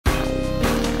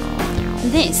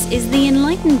This is the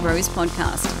Enlightened Bros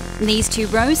podcast. These two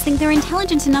bros think they're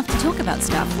intelligent enough to talk about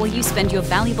stuff while you spend your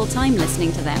valuable time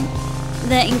listening to them.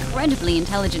 Their incredibly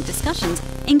intelligent discussions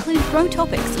include bro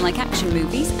topics like action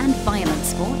movies and violent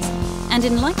sports, and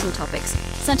enlightened topics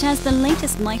such as the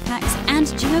latest life hacks and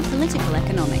geopolitical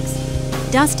economics.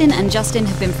 Dustin and Justin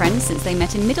have been friends since they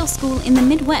met in middle school in the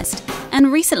Midwest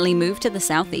and recently moved to the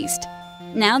Southeast.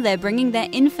 Now they're bringing their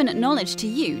infinite knowledge to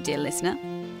you, dear listener.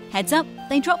 Heads up,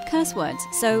 they drop curse words,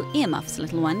 so earmuffs,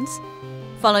 little ones.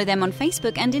 Follow them on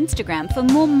Facebook and Instagram for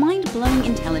more mind-blowing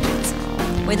intelligence.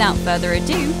 Without further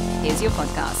ado, here's your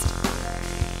podcast.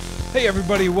 Hey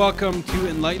everybody, welcome to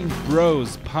Enlightened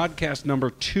Bros, podcast number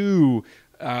 2.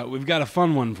 We've got a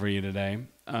fun one for you today.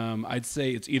 I'd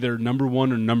say it's either number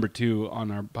 1 or number 2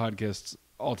 on our podcasts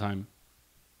all time.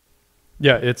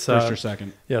 Yeah, it's first or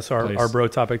second. Yeah, so our bro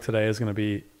topic today is going to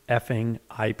be effing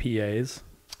IPAs.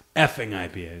 Effing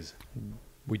IPAs.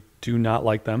 We do not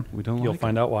like them. We don't. You'll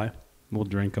find out why. We'll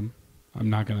drink them. I'm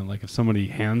not gonna if somebody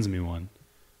hands me one.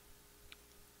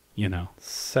 You know.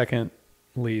 Second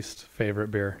least favorite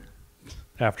beer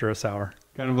after a sour.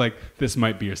 Kind of like this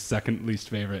might be your second least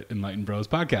favorite Enlightened Bros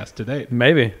podcast to date.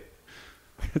 Maybe.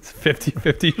 It's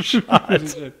 50-50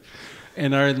 shot.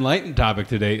 And our enlightened topic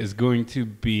today is going to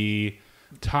be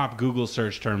top Google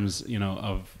search terms,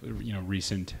 of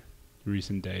recent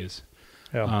days.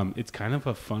 Yeah. It's kind of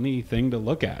a funny thing to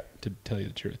look at, to tell you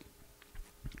the truth.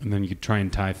 And then you could try and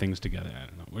tie things together. I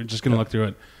don't know. We're just going to look through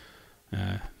it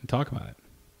and talk about it.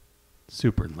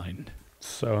 Super enlightened.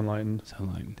 So enlightened. So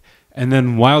enlightened. And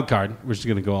then wild card. We're just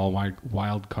going to go all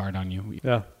wild card on you.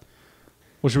 Yeah.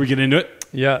 Well, should we get into it?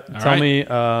 Yeah. All Tell right.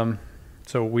 me,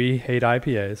 so we hate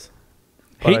IPAs.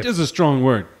 Hate is a strong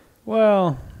word.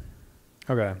 Well,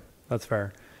 okay. That's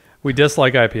fair. We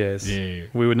dislike IPAs. Yeah.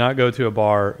 We would not go to a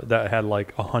bar that had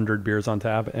 100 beers on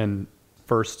tap and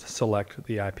first select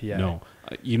the IPA. No.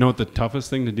 You know what the toughest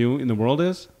thing to do in the world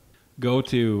is? Go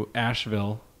to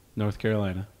Asheville, North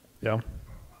Carolina. Yeah.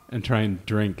 And try and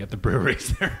drink at the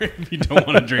breweries there if you don't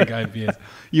want to drink IPAs.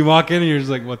 You walk in and you're just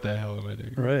like, what the hell am I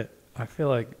doing? Right. I feel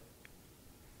like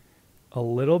a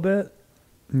little bit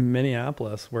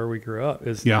Minneapolis, where we grew up,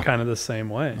 is kind of the same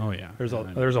way. Oh, yeah.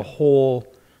 There's a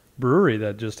whole brewery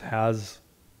that just has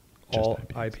all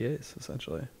IPAs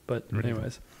essentially. But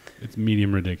anyways, it's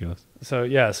medium ridiculous. So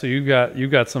yeah, so you've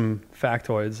got some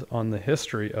factoids on the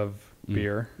history of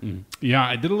beer. Yeah,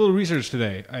 I did a little research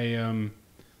today.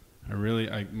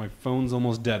 My phone's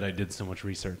almost dead. I did so much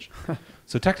research.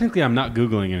 So technically I'm not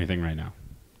Googling anything right now.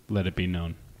 Let it be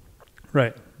known.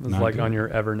 Right. It's not on your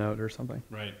Evernote or something.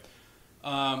 Right.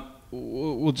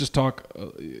 We'll just talk,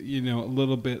 a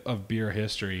little bit of beer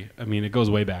history. I mean, it goes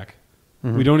way back.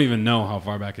 Mm-hmm. We don't even know how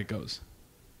far back it goes.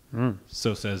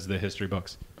 So says the history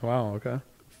books. Wow, okay.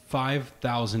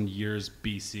 5,000 years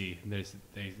BC,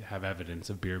 they have evidence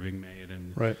of beer being made.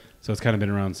 And right. So it's kind of been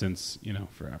around since,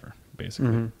 forever,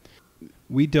 basically. Mm-hmm.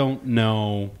 We don't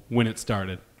know when it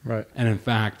started. Right. And in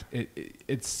fact,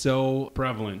 it's so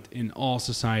prevalent in all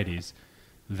societies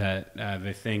that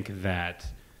they think that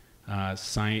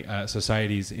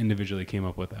societies individually came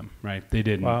up with them, right? They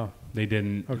didn't. Wow. They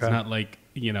didn't. Okay. It's not like,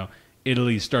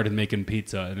 Italy started making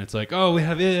pizza and it's like, oh, we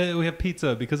have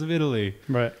pizza because of Italy.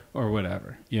 Right. Or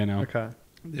whatever, Okay.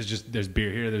 There's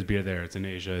beer here, there's beer there. It's in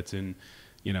Asia, it's in,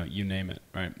 you name it,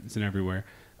 right? It's in everywhere.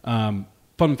 Fun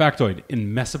factoid,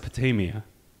 in Mesopotamia.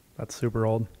 That's super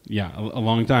old. Yeah, a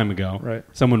long time ago. Right.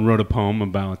 Someone wrote a poem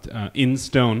about, in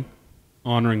stone,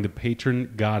 honoring the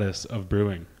patron goddess of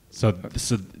brewing. So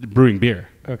brewing beer.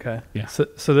 Okay. Yeah. So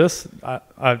this, I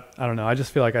don't know. I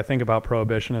just feel like I think about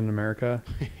prohibition in America.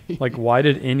 Why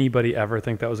did anybody ever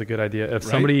think that was a good idea? If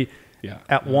somebody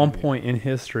at one point in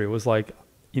history was like,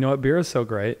 you know what, beer is so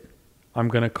great, I'm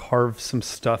going to carve some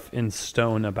stuff in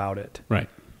stone about it. Right.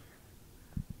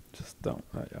 Just don't.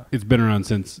 It's been around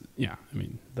since, the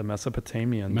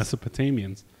Mesopotamians.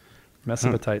 Mesopotamians.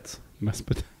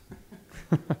 Mesopotite.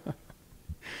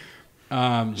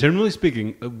 Generally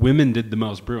speaking, women did the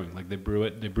most brewing. They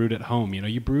brewed at home.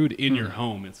 You brewed in your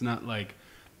home. It's not like,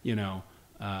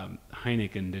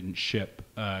 Heineken didn't ship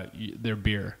their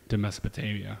beer to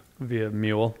Mesopotamia. Via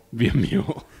mule.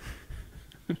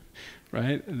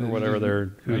 Right? Or whatever their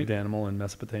hooved animal in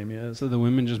Mesopotamia is. So the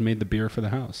women just made the beer for the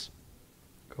house.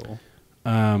 Cool.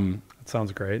 That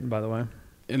sounds great, by the way.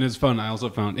 And it's fun. I also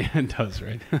found, it does,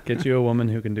 right? Get you a woman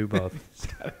who can do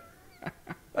both.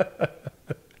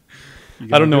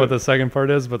 I don't know what the second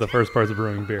part is, but the first part's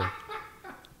brewing beer.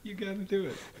 You got to do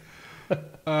it.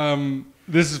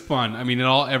 This is fun. I mean,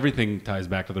 everything ties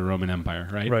back to the Roman Empire,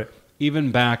 right? Right.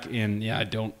 Even back in, I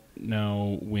don't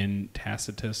know when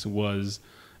Tacitus was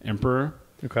emperor,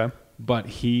 Okay. But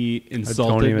he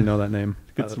insulted... I don't even know that name,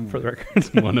 for the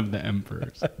record. One of the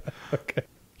emperors. Okay.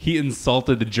 He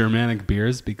insulted the Germanic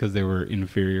beers because they were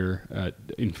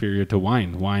inferior to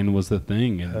wine. Wine was the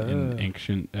thing in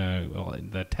ancient,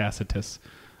 the Tacitus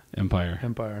Empire.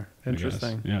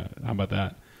 Interesting. Yeah. How about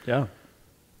that? Yeah.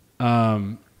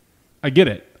 I get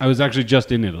it. I was actually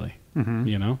just in Italy,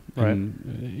 Mm-hmm. Right.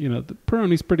 And, the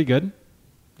Peroni's pretty good.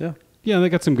 Yeah. Yeah, they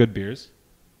got some good beers.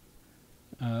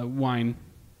 Wine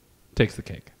takes the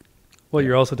cake. Well,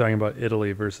 you're also talking about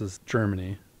Italy versus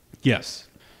Germany. Yes.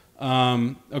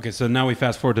 Okay, so now we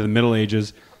fast forward to the Middle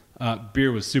Ages.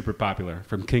 Beer was super popular,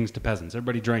 from kings to peasants.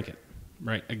 Everybody drank it,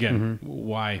 right? Again,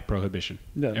 why prohibition?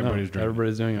 Yeah, everybody's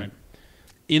doing it.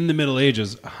 In the Middle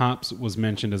Ages, hops was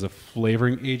mentioned as a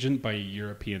flavoring agent by a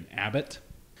European abbot,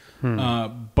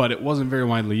 but it wasn't very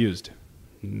widely used.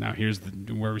 Now here's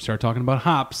where we start talking about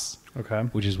hops,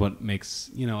 which is what makes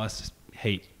us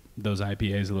hate those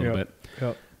IPAs a little bit.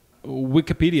 Yep.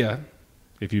 Wikipedia,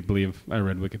 if you believe I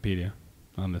read Wikipedia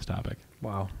on this topic.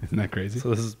 Wow. Isn't that crazy?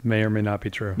 So this may or may not be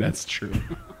true. That's true.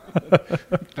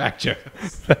 Fact check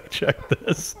us. Fact check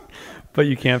this. But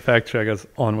you can't fact check us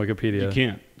on Wikipedia. You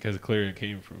can't, because clearly it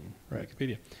came from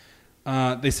Wikipedia.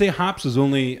 They say hops was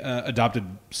only adopted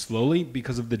slowly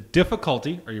because of the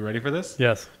difficulty. Are you ready for this?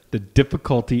 Yes. The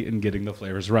difficulty in getting the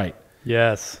flavors right.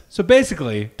 Yes. So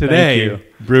basically, today,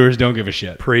 brewers don't give a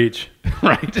shit. Preach.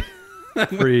 Right?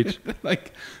 Preach.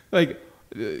 like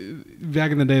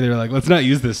back in the day, they were like, let's not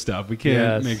use this stuff. We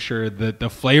can't make sure that the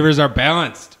flavors are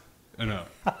balanced. No.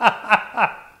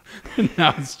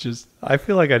 Now it's just... I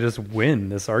feel like I just win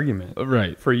this argument.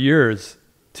 Right. For years,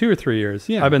 2 or 3 years,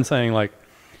 yeah. I've been saying,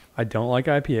 I don't like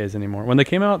IPAs anymore. When they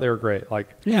came out, they were great. I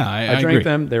drank agree.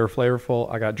 them. They were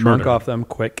flavorful. I got drunk off them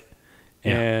quick.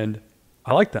 Yeah. And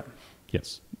I like them.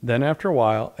 Yes. Then after a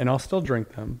while, and I'll still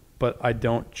drink them, but I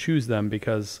don't choose them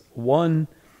because, one,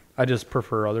 I just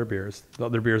prefer other beers. The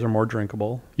other beers are more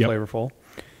drinkable, flavorful.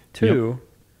 Two,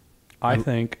 I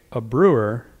think a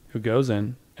brewer who goes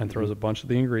in and throws a bunch of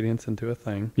the ingredients into a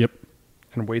thing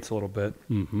and waits a little bit,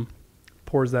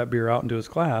 pours that beer out into his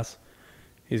glass,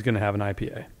 he's going to have an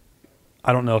IPA.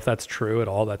 I don't know if that's true at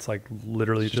all. That's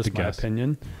literally just my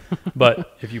opinion.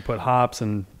 But if you put hops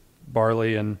and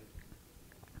barley and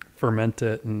ferment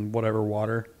it and whatever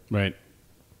water, right,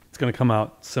 it's going to come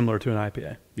out similar to an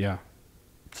IPA. Yeah.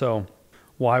 So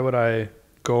why would I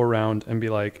go around and be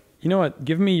like, you know what,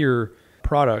 give me your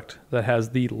product that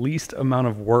has the least amount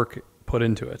of work put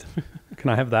into it. Can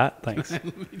I have that? Thanks.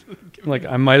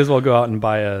 I might as well go out and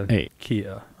buy a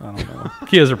Kia. I don't know.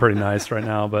 Kias are pretty nice right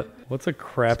now, but what's a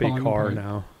crappy car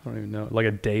now? I don't even know. Like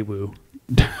a Daewoo.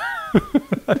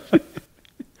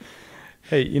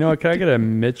 Hey, you know what? Can I get a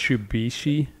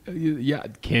Mitsubishi? Yeah.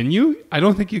 Can you? I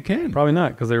don't think you can. Probably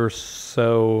not, because they were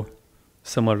so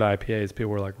similar to IPAs.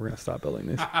 People were like, we're going to stop building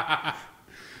these.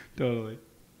 Totally.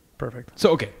 Perfect.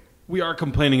 So, okay. We are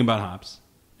complaining about hops.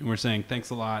 And we're saying,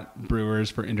 thanks a lot, brewers,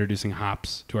 for introducing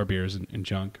hops to our beers and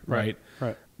junk, right?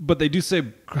 Right. But they do say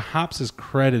hops is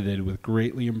credited with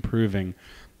greatly improving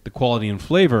the quality and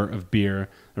flavor of beer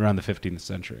around the 15th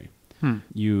century.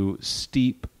 You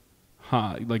steep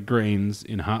grains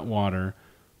in hot water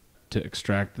to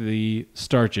extract the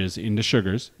starches into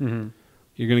sugars.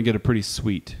 You're going to get a pretty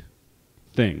sweet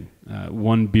thing.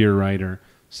 One beer writer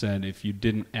said if you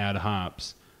didn't add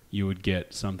hops, you would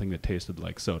get something that tasted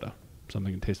like soda.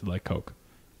 Something that tasted like Coke.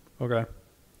 Okay.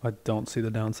 I don't see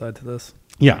the downside to this.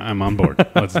 Yeah, I'm on board.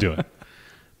 Let's do it.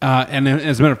 And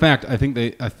as a matter of fact, I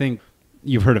think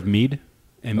you've heard of mead,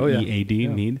 M-E-A-D,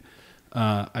 mead.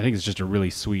 I think it's just a really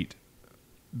sweet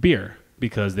beer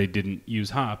because they didn't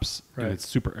use hops. Right. And it's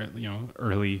super,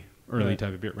 early type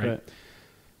of beer, right?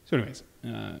 So, anyways,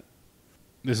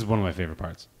 this is one of my favorite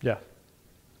parts. Yeah.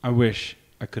 I wish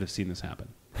I could have seen this happen.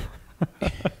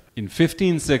 In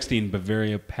 1516,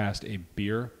 Bavaria passed a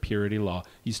beer purity law.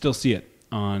 You still see it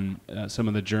on some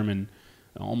of the German,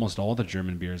 almost all the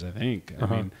German beers, I think. I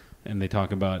mean, and they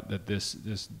talk about that this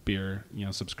beer,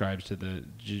 subscribes to the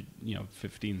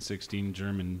 1516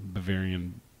 German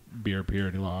Bavarian beer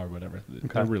purity law or whatever. Okay.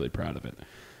 They're really proud of it,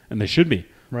 and they should be.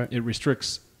 Right. It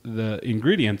restricts the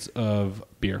ingredients of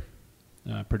beer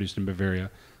produced in Bavaria.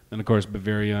 And, of course,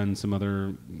 Bavaria and some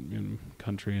other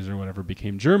countries or whatever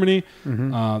became Germany.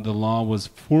 The law was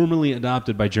formally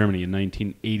adopted by Germany in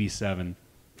 1987.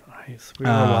 Nice. We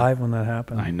were alive when that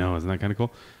happened. I know. Isn't that kind of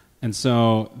cool? And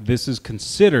so this is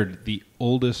considered the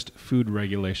oldest food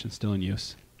regulation still in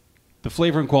use. The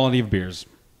flavor and quality of beers,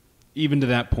 even to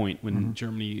that point when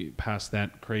Germany passed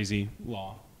that crazy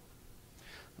law,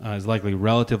 is likely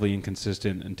relatively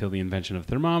inconsistent until the invention of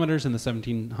thermometers in the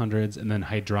 1700s, and then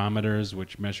hydrometers,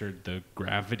 which measured the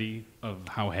gravity of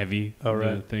how heavy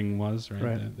the thing was,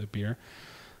 right? The beer.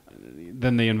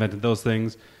 Then they invented those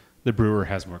things. The brewer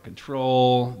has more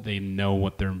control. They know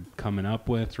what they're coming up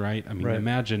with, right? I mean,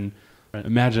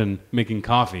 imagine making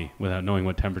coffee without knowing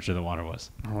what temperature the water was.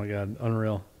 Oh my God,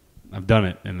 unreal. I've done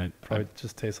it, and it probably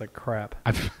just tastes like crap.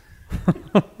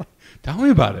 Tell me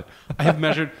about it. I have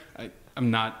measured. I'm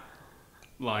not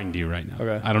lying to you right now.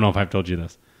 Okay. I don't know if I've told you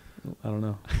this. I don't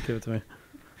know. Give it to me.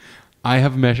 I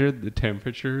have measured the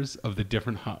temperatures of the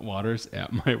different hot waters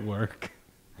at my work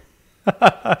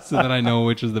so that I know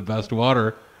which is the best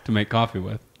water to make coffee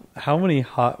with. How many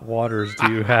hot waters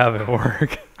do you have at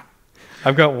work?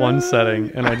 I've got one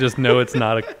setting, and I just know it's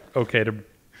not okay to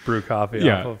brew coffee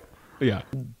off of. Yeah.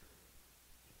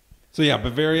 So yeah,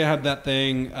 Bavaria had that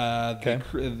thing.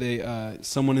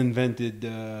 Someone invented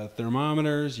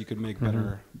thermometers. You could make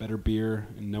better beer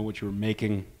and know what you were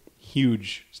making.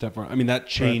 Huge step forward. I mean, that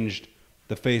changed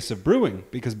the face of brewing,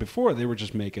 because before they were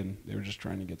just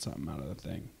trying to get something out of the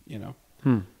thing, you know.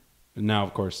 And now,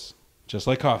 of course, just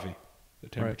like coffee, the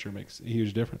temperature makes a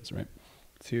huge difference, right?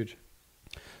 It's huge.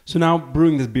 So now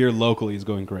brewing this beer locally is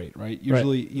going great, right?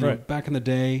 Usually, you know, back in the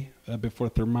day, before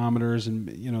thermometers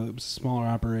and, you know, it was smaller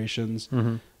operations,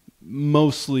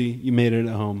 mostly you made it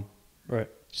at home. Right.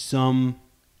 Some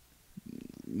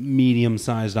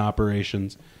medium-sized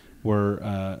operations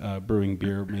were brewing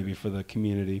beer maybe for the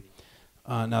community.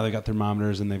 Now they got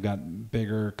thermometers and they've got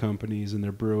bigger companies and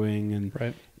they're brewing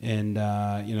and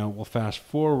you know, we'll fast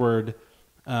forward.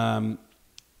 In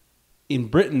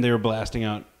Britain, they were blasting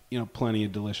out, you know, plenty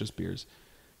of delicious beers.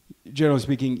 Generally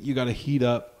speaking, you got to heat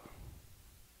up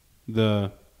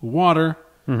the water.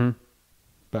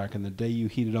 Back in the day, you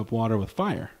heated up water with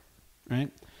fire, right?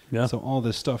 Yeah. So all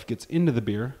this stuff gets into the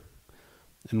beer,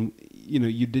 and you know,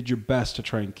 you did your best to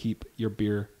try and keep your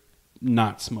beer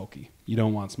not smoky. You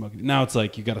don't want smoky. Now it's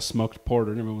like you got a smoked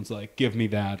porter, and everyone's like, "Give me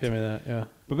that." Give me that. Yeah.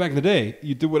 But back in the day,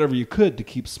 you did whatever you could to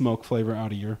keep smoke flavor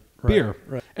out of your beer.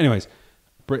 Right. Anyways,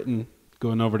 Britain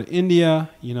going over to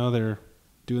India, you know, they're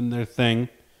doing their thing,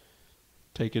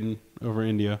 taking over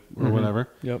India or whatever.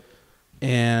 Yep.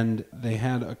 And they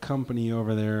had a company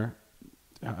over there.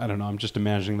 I don't know. I'm just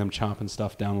imagining them chopping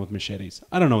stuff down with machetes.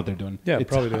 I don't know what they're doing. Yeah, it's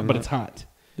probably hot, doing but that. it's hot.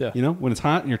 Yeah. You know, when it's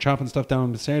hot and you're chopping stuff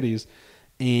down with machetes,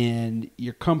 and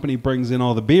your company brings in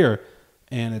all the beer,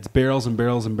 and it's barrels and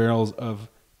barrels and barrels of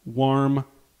warm,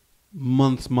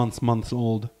 months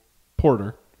old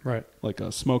porter. Right. Like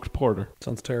a smoked porter.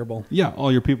 Sounds terrible. Yeah,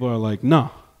 all your people are like, no.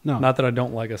 Not that I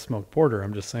don't like a smoked porter.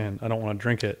 I'm just saying I don't want to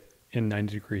drink it in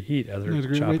 90-degree heat as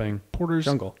they're chopping porters.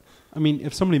 Jungle. I mean,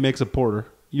 if somebody makes a porter,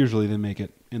 usually they make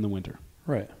it in the winter.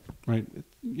 Right. Right.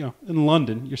 You know, in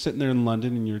London, you're sitting there in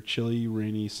London and you're chilly,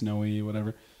 rainy, snowy,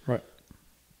 whatever. Right.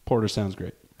 Porter sounds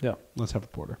great. Yeah. Let's have a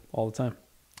porter. All the time.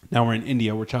 Now we're in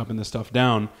India. We're chopping this stuff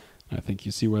down. I think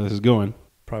you see where this is going.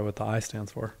 Probably what the I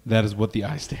stands for. That is what the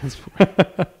I stands for.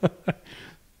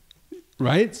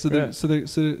 Right? So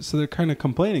they're kind of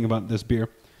complaining about this beer.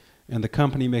 And the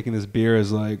company making this beer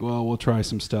is like, well, we'll try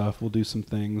some stuff. We'll do some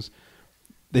things.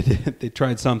 They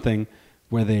tried something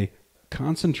where they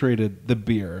concentrated the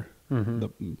beer,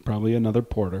 probably another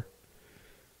porter,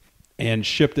 and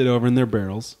shipped it over in their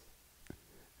barrels.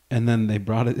 And then they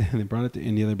brought it to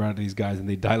India. They brought it to these guys, and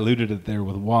they diluted it there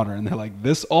with water. And they're like,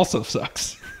 this also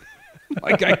sucks.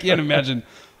 Like, I can't imagine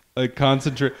a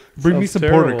concentrate. Bring me some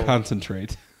terrible. porter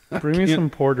concentrate. Bring me some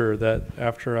porter that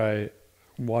after I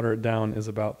water it down is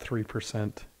about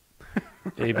 3%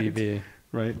 ABV.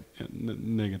 Right?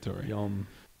 Negatory. Yum.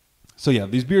 So yeah,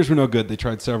 these beers were no good. They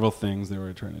tried several things. They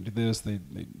were trying to do this. They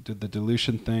did the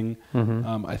dilution thing.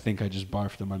 I think I just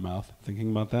barfed in my mouth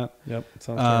thinking about that. Yep,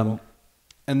 sounds terrible.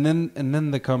 And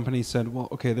then the company said, well,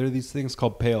 okay, there are these things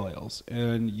called pale ales,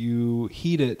 and you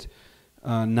heat it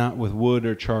not with wood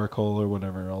or charcoal or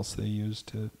whatever else they use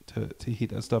to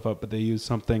heat that stuff up, but they use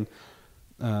something.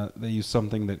 They used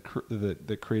something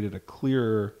that created a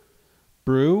clearer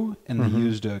brew, and they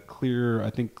used a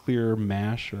clear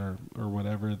mash or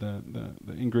whatever the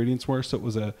ingredients were. So it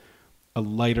was a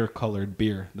lighter colored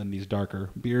beer than these darker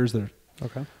beers.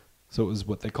 Okay. So it was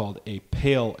what they called a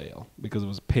pale ale because it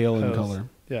was pale in color.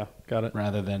 Yeah, got it.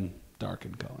 Rather than dark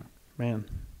in color. Man,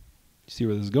 You see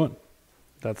where this is going?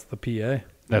 that's the PA.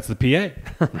 That's the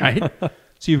PA, right?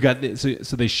 So you've got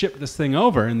so they shipped this thing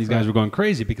over, and these guys were going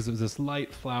crazy because it was this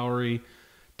light, flowery,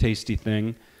 tasty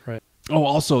thing. Right. Oh,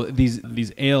 also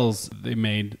these ales they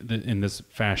made in this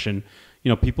fashion, you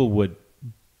know, people would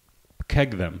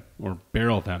keg them or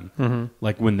barrel them,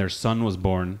 like when their son was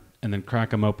born, and then crack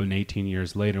them open 18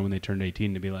 years later when they turned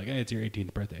 18 to be like, hey, it's your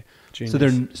 18th birthday. Genius.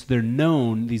 So they're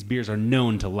known, these beers are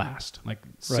known to last. Like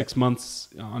 6 months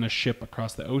on a ship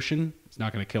across the ocean, it's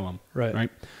not going to kill them. Right?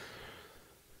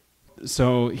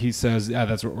 So he says, yeah,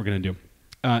 that's what we're going to do.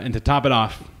 And to top it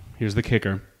off, here's the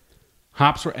kicker.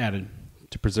 Hops were added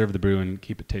to preserve the brew and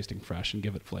keep it tasting fresh and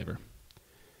give it flavor.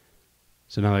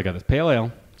 So now they got this pale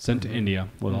ale sent to India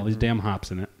with all these damn hops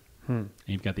in it. And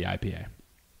you've got the IPA.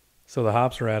 So the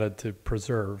hops are added to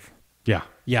preserve.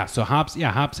 Yeah. So hops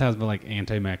has the like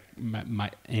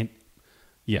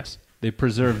yes, they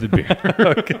preserve the beer.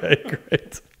 Okay,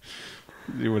 great.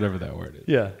 Whatever that word is.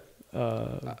 Yeah.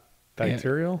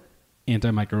 Bacterial?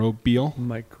 Antimicrobial.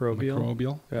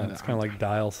 Microbial. Yeah, it's kind of like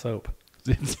dial soap.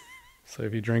 So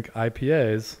if you drink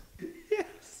IPAs,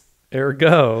 yes.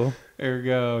 Ergo,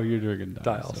 you're drinking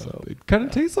dial soap. It kind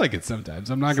of tastes like it sometimes.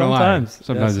 I'm not going to lie.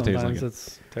 Sometimes it tastes like it. Sometimes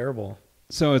it's terrible.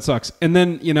 So it sucks. And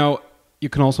then, you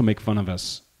can also make fun of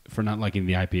us for not liking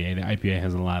the IPA. The IPA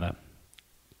has a lot of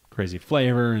crazy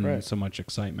flavor and so much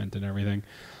excitement and everything.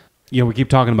 We keep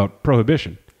talking about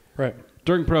Prohibition. Right.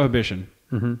 During Prohibition,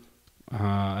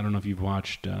 I don't know if you've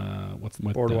watched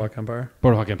Boardwalk Empire.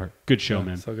 Boardwalk Empire. Good show,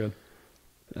 man. So good.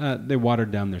 They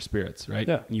watered down their spirits, right?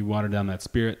 Yeah. You water down that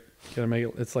spirit. You gotta make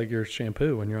it. It's like your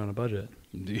shampoo when you're on a budget.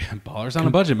 Yeah, ballers on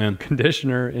a budget, man.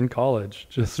 Conditioner in college,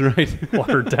 just right.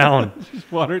 watered down.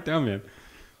 Just water it down, man.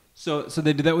 So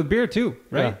they did that with beer too,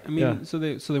 right? Yeah, so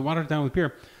they watered it down with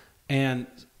beer, and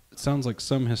it sounds like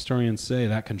some historians say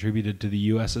that contributed to the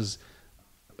U.S.'s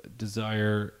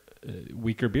desire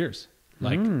weaker beers,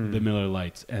 like the Miller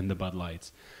Lights and the Bud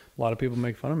Lights. A lot of people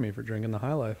make fun of me for drinking the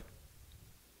High Life.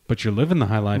 But you're living the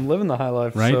high life. I'm living the high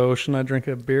life, right? So shouldn't I drink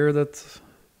a beer that's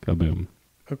kaboom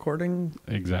according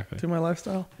to my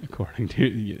lifestyle? According to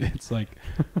it's like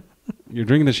you're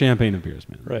drinking the champagne of beers,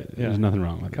 man. Right. There's nothing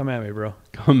wrong with it. Come at me, bro.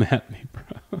 Come at me,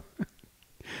 bro.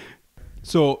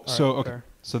 Okay. Fair.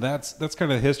 So that's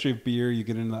kind of the history of beer. You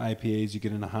get into the IPAs, you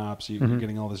get into hops, you're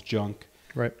getting all this junk.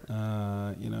 Right.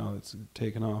 It's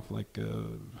taken off like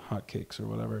hotcakes or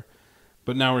whatever.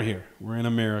 But now we're here. We're in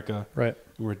America. Right.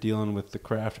 We're dealing with the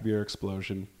craft beer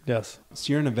explosion. Yes.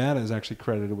 Sierra Nevada is actually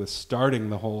credited with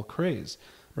starting the whole craze.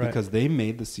 Right. Because they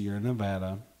made the Sierra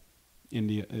Nevada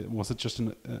India. Was it just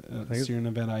a Sierra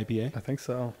Nevada IPA? I think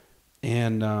so.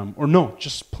 And or no,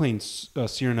 just plain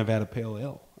Sierra Nevada Pale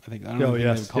Ale. I don't know if they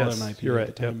would call it an IPA You're right.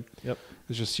 at the time. Yep.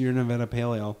 It's just Sierra Nevada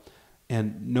Pale Ale,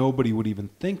 and nobody would even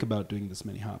think about doing this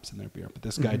many hops in their beer. But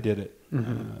this guy did it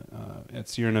at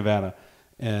Sierra Nevada,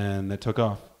 and that took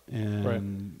off,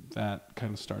 and that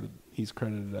kind of started. He's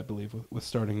credited, I believe, with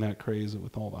starting that craze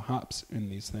with all the hops in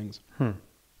these things.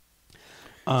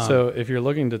 So if you're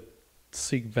looking to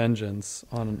seek vengeance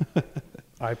on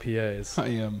IPAs, I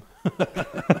am.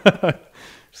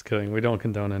 Just kidding. We don't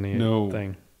condone anything.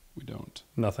 No, we don't.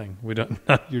 Nothing. We don't.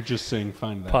 You're just saying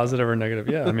find that. Positive or negative.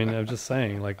 Yeah, I mean, I'm just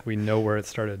saying, like, we know where it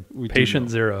started. Patient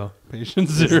Zero. Patient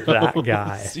Zero. That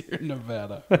guy. Sierra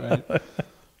Nevada, right?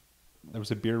 There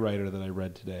was a beer writer that I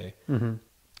read today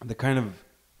that kind of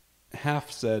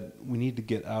half said we need to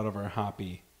get out of our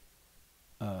hoppy,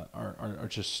 our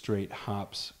just straight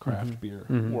hops craft beer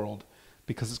world,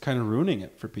 because it's kind of ruining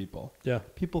it for people. Yeah.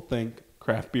 People think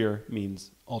craft beer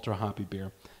means ultra hoppy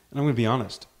beer. And I'm going to be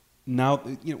honest. Now,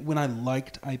 when I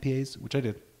liked IPAs, which I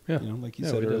did, like you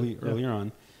said earlier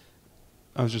on,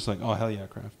 I was just like, oh, hell yeah,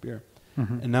 craft beer.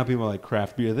 And now people are like,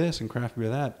 craft beer this and craft beer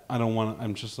that. I don't want to,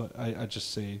 I'm just like, I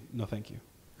just say, no, thank you.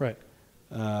 Right.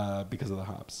 Because of the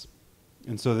hops.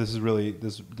 And so this is really,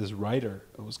 this writer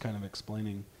was kind of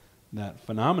explaining that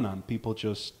phenomenon. People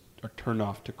just are turned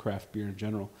off to craft beer in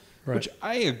general, which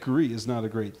I agree is not a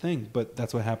great thing, but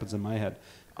that's what happens in my head.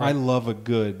 Right. I love a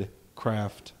good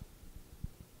craft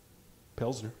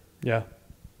Pilsner. Yeah.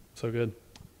 So good.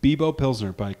 Bebo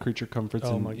Pilsner by Creature Comforts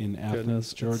in Athens,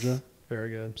 goodness. Georgia. It's very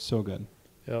good. So good.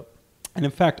 Yep. And in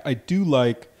fact, I do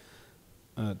like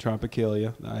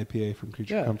Tropicalia, the IPA from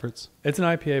Creature Comforts. It's an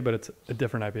IPA, but it's a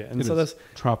different IPA. And so this,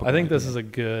 tropical I think IPA. This is a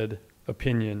good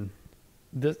opinion.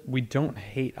 We don't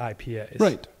hate IPAs.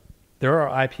 Right. There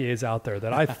are IPAs out there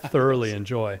that I thoroughly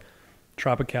enjoy.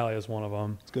 Tropicalia is one of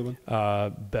them. It's a good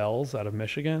one. Bell's out of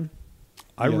Michigan.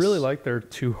 I really like their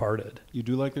Two Hearted. You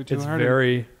do like their Two Hearted? It's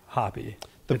very hoppy.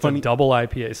 It's a double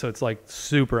IPA, so it's like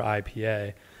super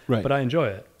IPA. Right. But I enjoy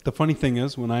it. The funny thing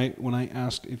is, when I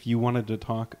asked if you wanted to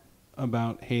talk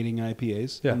about hating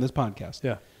IPAs on this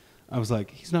podcast, I was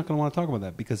like, he's not going to want to talk about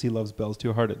that because he loves Bell's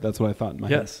Two Hearted. That's what I thought in my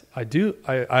head. Yes, I do.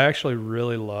 I actually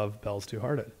really love Bell's Two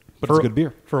Hearted. But it's a good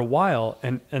beer. For a while,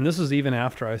 and this was even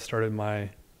after I started my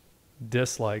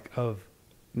dislike of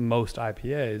most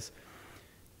IPAs,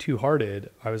 Two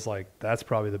Hearted, I was like, that's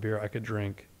probably the beer I could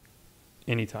drink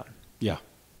anytime. Yeah.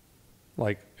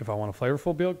 Like, if I want a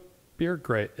flavorful beer,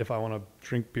 great. If I want to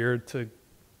drink beer to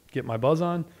get my buzz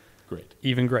on, great.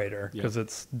 Even greater, because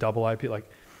it's double IP. Like,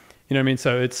 you know what I mean?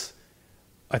 So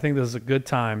I think this is a good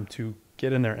time to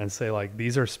get in there and say, like,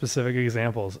 these are specific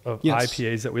examples of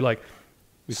IPAs that we like.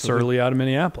 Surly out of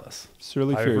Minneapolis.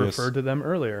 Surly I Furious. referred to them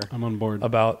earlier. I'm on board.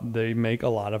 About they make a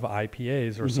lot of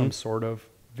IPAs or some sort of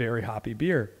very hoppy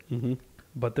beer. Mm-hmm.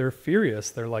 But they're Furious.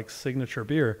 They're like signature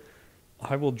beer.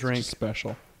 I will drink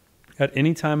special at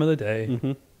any time of the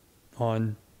day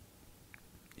on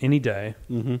any day,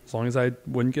 as long as I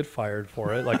wouldn't get fired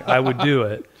for it. Like, I would do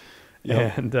it.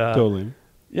 Yep, and totally.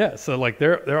 Yeah, so like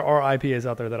there are IPAs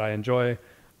out there that I enjoy.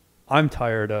 I'm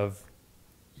tired of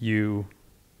you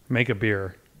make a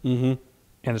beer and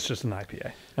it's just an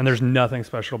IPA and there's nothing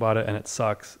special about it and it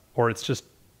sucks or it's just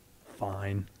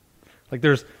fine. Like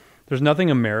there's nothing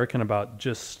American about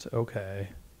just okay.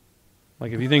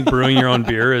 Like if you think brewing your own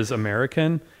beer is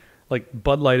American, like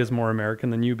Bud Light is more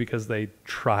American than you because they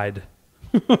tried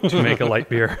to make a light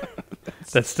beer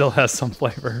that still has some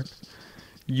flavor.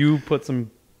 You put some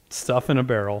stuff in a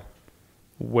barrel,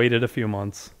 waited a few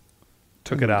months,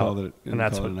 took it out, and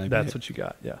that's what you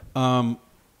got. Yeah.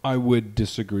 I would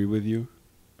disagree with you.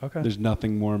 Okay. There's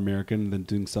nothing more American than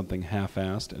doing something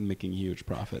half-assed and making a huge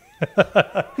profit.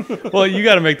 Well, you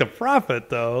got to make the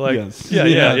profit though. Like, yes. Yeah.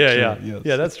 Yes.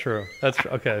 Yeah, that's true. That's true.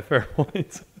 Okay, fair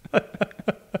point.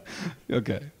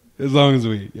 Okay. As long as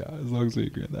we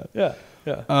agree on that.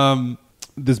 Yeah.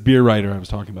 This beer writer I was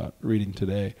talking about reading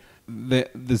today,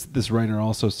 this writer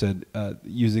also said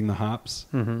using the hops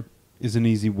is an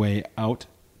easy way out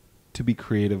to be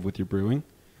creative with your brewing.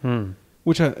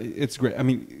 Which it's great. I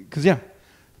mean, because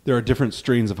there are different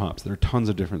strains of hops. There are tons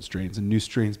of different strains and new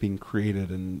strains being created,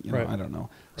 and you know, I don't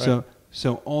know. Right.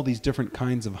 So all these different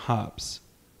kinds of hops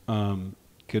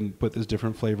can put this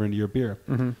different flavor into your beer.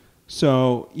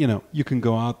 So you can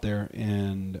go out there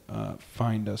and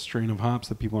find a strain of hops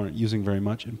that people aren't using very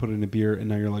much and put it in a beer, and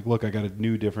now you're like, look, I got a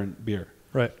new different beer.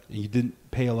 Right. And you didn't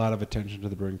pay a lot of attention to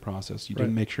the brewing process. You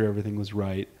didn't make sure everything was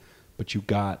right, but you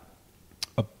got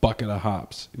a bucket of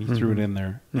hops and you threw it in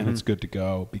there and it's good to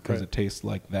go because it tastes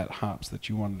like that hops that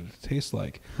you wanted it to taste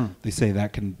like. They say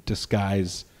that can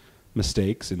disguise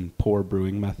mistakes and poor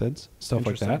brewing methods, stuff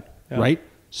like that. Yeah. Right?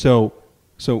 So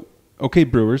okay,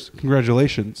 brewers,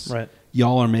 congratulations. Right.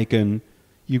 Y'all are making,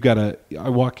 I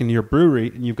walk into your brewery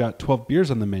and you've got 12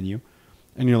 beers on the menu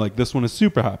and you're like, this one is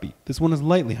super hoppy. This one is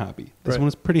lightly hoppy. This one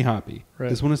is pretty hoppy. Right.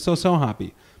 This one is so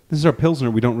hoppy. This is our Pilsner.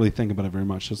 We don't really think about it very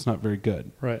much, so it's not very good.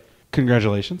 Right.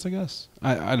 Congratulations, I guess.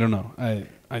 I don't know.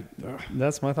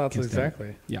 That's my thoughts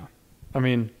exactly. Yeah. I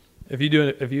mean, if you do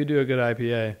a good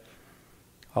IPA,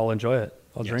 I'll enjoy it.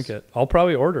 I'll drink it. I'll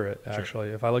probably order it actually.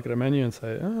 Sure. If I look at a menu and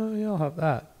say, "Oh, yeah, I'll have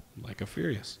that." Like a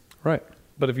Furious. Right.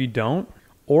 But if you don't,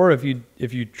 or if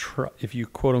you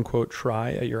quote unquote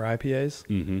try at your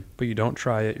IPAs, but you don't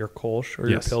try at your Kolsch or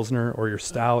your Pilsner or your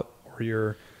Stout or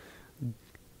your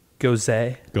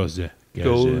Gose.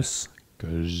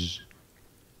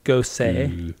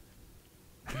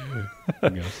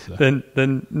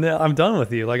 Then no, I'm done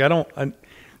with you. Like that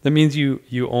means you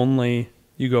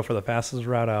go for the fastest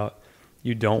route out.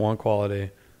 You don't want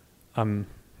quality. I'm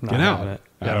not having it.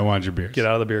 I don't want your beers. Get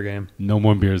out of the beer game. No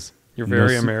more beers. You're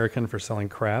very American for selling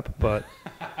crap, but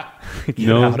get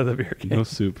out of the beer game. No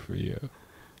soup for you.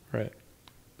 Right.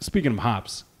 Speaking of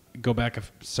hops, go back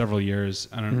several years.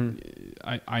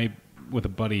 I with a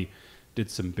buddy did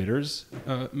some bitters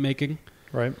making.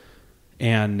 Right.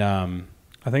 And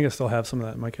I think I still have some of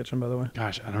that in my kitchen, by the way.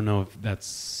 Gosh, I don't know if that's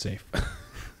safe.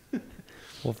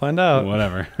 We'll find out.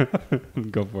 Whatever.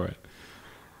 Go for it.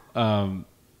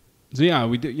 So yeah,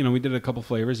 we did a couple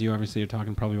flavors. You obviously are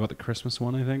talking probably about the Christmas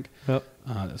one, I think. Yep.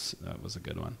 That was a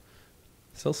good one.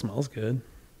 Still smells good.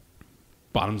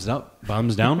 Bottoms up,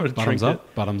 bottoms down, bottoms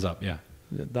up, bottoms up. Yeah.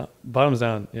 Bottoms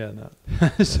down. Yeah, no.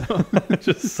 So,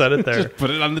 just set it there. Just put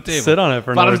it on the table. Sit on it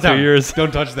for another 2 years.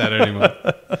 Don't touch that anymore.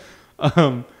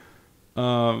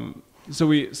 So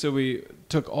we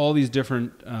took all these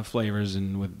different flavors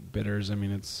and with bitters. I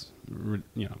mean, it's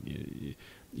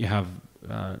you have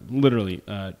literally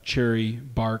cherry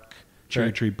bark,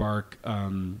 cherry tree bark,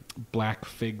 black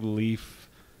fig leaf,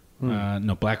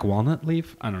 black walnut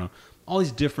leaf. I don't know. All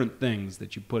these different things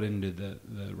that you put into the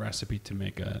recipe to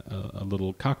make a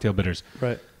little cocktail bitters.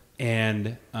 Right.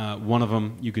 And one of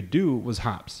them you could do was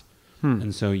hops.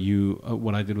 And so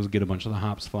what I did was get a bunch of the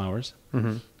hops flowers,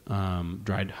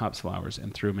 dried hops flowers,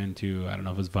 and threw them into, I don't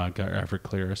know if it was vodka or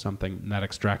Everclear or something, and that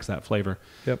extracts that flavor.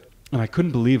 Yep. And I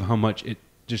couldn't believe how much it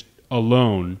just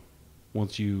alone,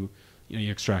 once you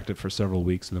you extract it for several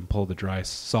weeks and then pull the dry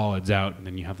solids out, and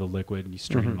then you have the liquid and you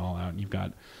strain it all out, and you've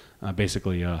got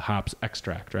basically a hops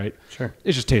extract, right? Sure.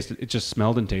 It just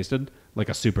smelled and tasted like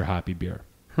a super hoppy beer.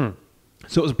 So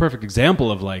it was a perfect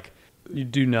example of like, you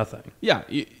do nothing. Yeah.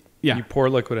 You pour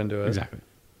liquid into it. Exactly.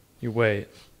 You wait,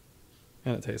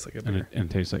 and it tastes like a beer. And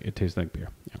it tastes like beer.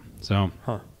 Yeah. So.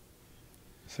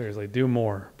 Seriously, do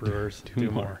more, brewers. do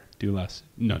more. Do less.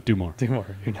 No, do more. Do more.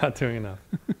 You're not doing enough.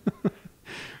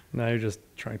 Now you're just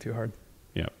trying too hard.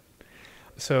 Yep.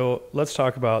 So let's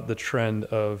talk about the trend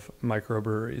of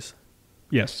microbreweries.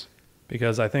 Yes.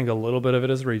 Because I think a little bit of it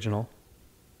is regional.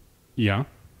 Yeah.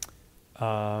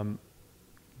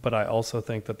 But I also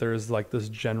think that there's like this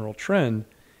general trend,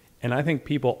 and I think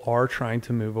people are trying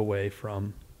to move away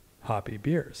from hoppy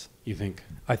beers. You think?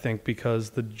 I think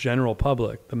because the general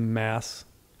public, the mass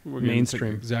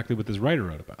mainstream, exactly what this writer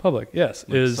wrote about. Public, yes,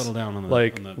 like, is settle down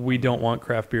on we don't want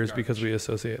craft beers because we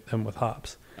associate them with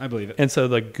hops. I believe it. And so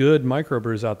the good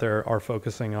microbrews out there are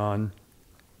focusing on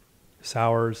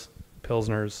sours,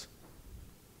 pilsners,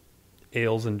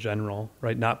 ales in general,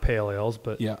 right? Not pale ales,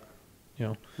 but the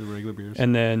regular beers.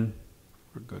 And then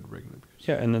good regular beers.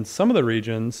 Yeah, and then some of the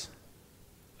regions,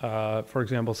 for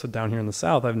example, so down here in the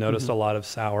south, I've noticed a lot of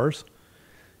sours.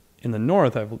 In the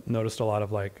north, I've noticed a lot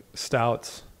of like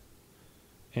stouts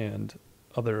and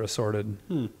other assorted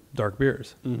dark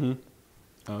beers.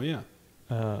 Oh yeah.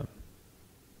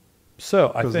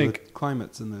 So I think the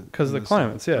climates because of the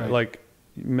climates, south, right. Like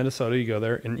Minnesota, you go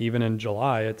there, and even in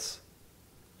July, it's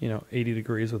 80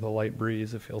 degrees with a light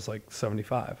breeze. It feels like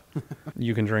 75.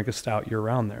 You can drink a stout year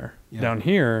round there. Yeah. Down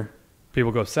here,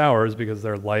 people go sours because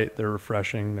they're light, they're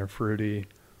refreshing, they're fruity,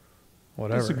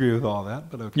 whatever. I disagree with all that,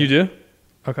 but okay. You do?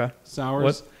 Okay.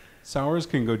 Sours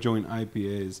can go join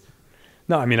IPAs.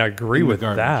 No, I mean, I agree with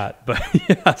that, but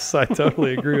yes, I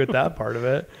totally agree with that part of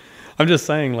it. I'm just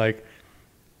saying, like,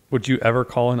 would you ever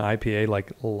call an IPA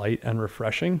like light and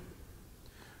refreshing?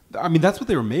 I mean, that's what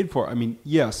they were made for. I mean,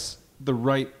 yes, the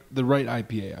right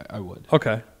IPA, I would.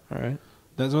 Okay, all right.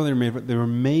 That's what they were made for. They were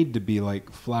made to be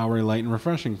like flowery, light, and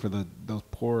refreshing for those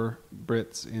poor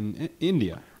Brits in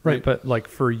India. Right, but like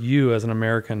for you as an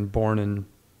American born in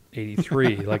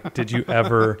 83, like, did you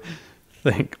ever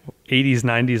think 80s,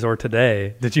 90s, or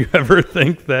today? Did you ever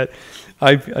think that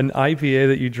an IPA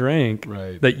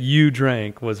that you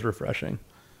drank was refreshing?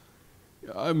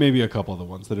 Maybe a couple of the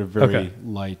ones that are very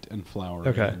light and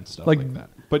flowery and stuff like that.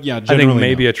 But yeah, I think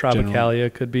maybe a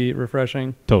Tropicalia could be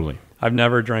refreshing. Totally. I've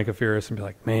never drank a Furious and be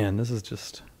like, man, this is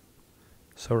just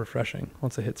so refreshing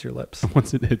once it hits your lips.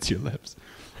 Once it hits your lips.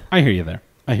 I hear you there.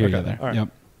 All right. Yep,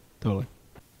 totally.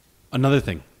 Another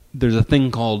thing. There's a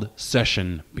thing called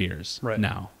session beers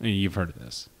now. You've heard of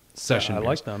this. Session beers. I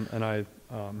like them, and I...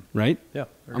 right? Yeah.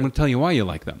 I'm going to tell you why you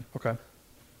like them. Okay.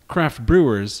 Craft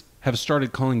brewers have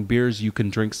started calling beers you can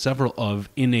drink several of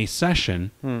in a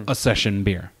session a session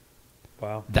beer.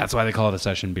 Wow. That's why they call it a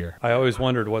session beer. I always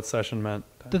wondered what session meant.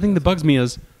 The thing that bugs me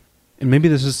is, and maybe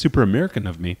this is super American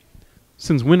of me,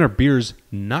 since when are beers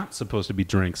not supposed to be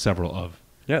drank several of?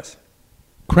 Yes.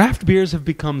 Craft beers have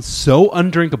become so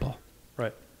undrinkable.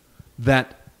 Right.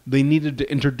 That they needed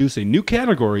to introduce a new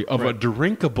category of a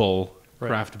drinkable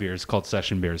craft beers called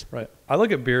session beers. Right. I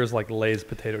look at beers like Lay's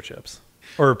potato chips.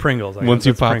 Or Pringles. Once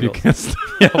you pop, you can't stop.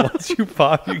 Yeah, once you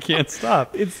pop, you can't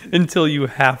stop. It's until you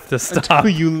have to stop. Until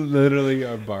you literally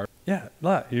are barred. Yeah.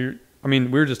 We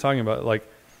were just talking about, like,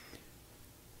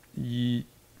 you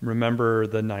remember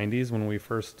the 90s when we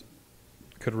first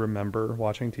could remember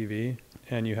watching TV,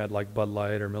 and you had, like, Bud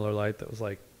Light or Miller Lite that was,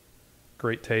 like,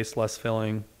 great taste, less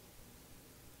filling.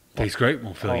 Tastes great,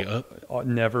 won't fill you up.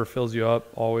 Never fills you up,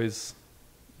 always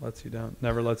lets you down.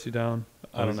 Never lets you down.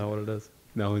 I don't know what it is.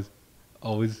 No,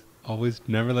 always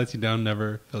never lets you down,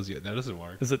 never fills you up. That doesn't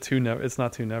work. Is it two never? It's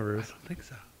not two nevers. I don't think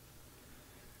so.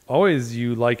 Always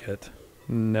you like it,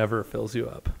 never fills you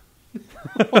up.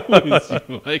 Always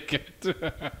you like it.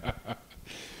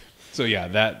 So yeah,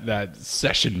 that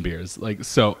session beers. Like,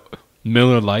 so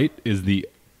Miller Lite is the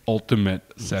ultimate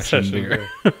session beer.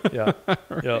 Yeah.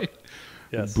 Right? Yep.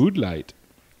 Yes. Bud Light.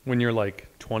 When you're like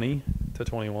 20 to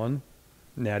 21,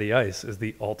 Natty Ice is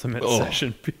the ultimate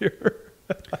session beer.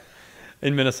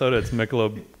 In Minnesota, it's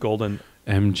Michelob Golden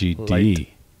MGD.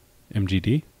 Light.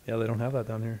 MGD? Yeah, they don't have that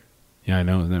down here. Yeah, I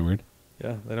know. Isn't that weird?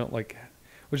 Yeah, they don't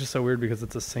which is so weird because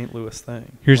it's a St. Louis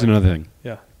thing. Here's another thing.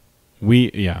 Yeah.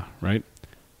 Right?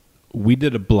 We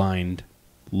did a blind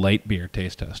light beer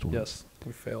taste test once. Yes,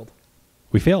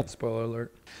 we failed. Spoiler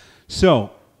alert.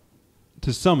 So,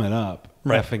 to sum it up,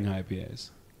 effing IPAs.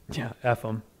 Yeah, F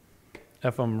them.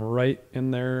 F them right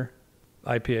in their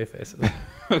IPA faces.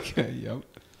 Okay, yep.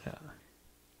 Yeah.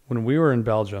 when we were in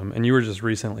Belgium, and you were just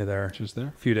recently there,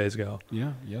 a few days ago.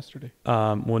 Yeah, yesterday.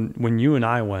 When you and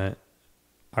I went,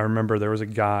 I remember there was a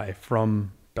guy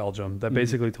from Belgium that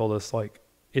basically told us like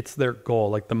it's their goal,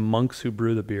 like the monks who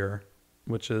brew the beer,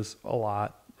 which is a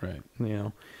lot, right? You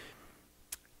know,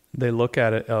 they look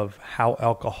at it of how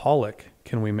alcoholic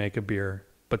can we make a beer,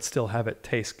 but still have it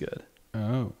taste good.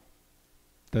 Oh,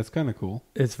 that's kind of cool.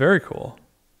 It's very cool,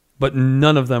 but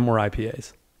none of them were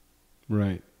IPAs.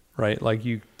 Right. Right. Like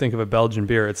you think of a Belgian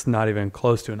beer, it's not even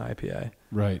close to an IPA.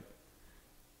 Right.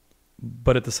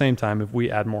 But at the same time, if we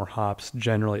add more hops,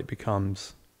 generally it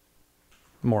becomes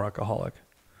more alcoholic.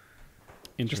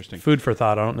 Interesting. Just food for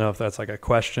thought. I don't know if that's like a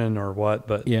question or what,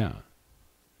 but yeah.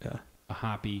 A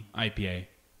hoppy IPA,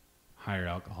 higher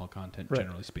alcohol content, right.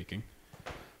 Generally speaking.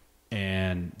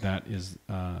 And that is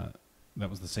that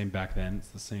was the same back then. It's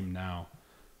the same now.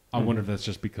 I wonder if that's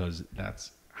just because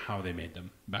that's how they made them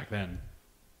back then.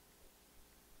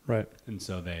 Right. And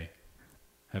so they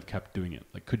have kept doing it.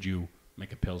 Like, could you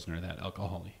make a Pilsner that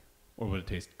alcohol-y? Or would it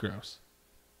taste gross?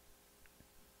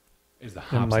 Is the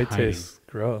hops it might hiding, taste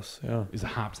gross, yeah. Is the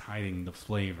hops hiding the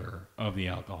flavor of the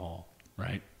alcohol,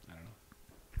 right? I don't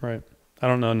know. Right. I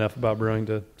don't know enough about brewing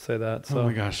to say that. So. Oh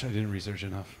my gosh, I didn't research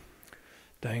enough.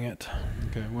 Dang it.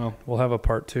 Okay, well. We'll have a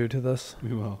part 2 to this.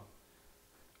 We will.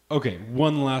 Okay,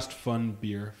 one last fun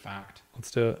beer fact.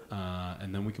 Let's do it.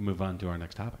 And then we can move on to our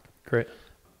next topic. Great.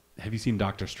 Have you seen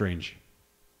Doctor Strange?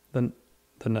 The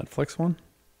Netflix one?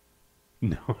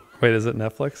 No. Wait, is it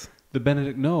Netflix? The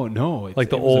Benedict? No. It's, like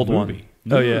the old one.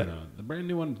 No, yeah. No. The brand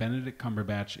new one, Benedict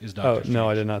Cumberbatch, is Doctor Strange. No,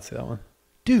 I did not see that one.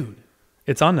 Dude.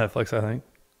 It's on Netflix, I think.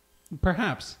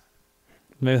 Perhaps.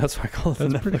 Maybe that's why I call it the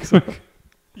That's Netflix pretty one.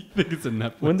 You think it's a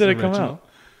Netflix When did it come original?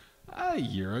 out? A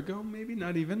year ago, maybe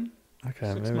not even.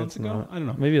 Okay, 6 maybe months it's ago. not. I don't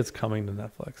know. Maybe it's coming to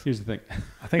Netflix. Here's the thing.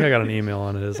 I think I got an email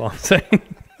on it, is all I'm saying.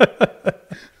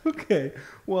 Okay.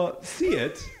 Well, see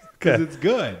it because Okay. it's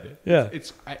good. Yeah.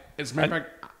 As a matter of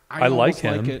fact, I like almost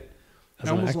him like it. as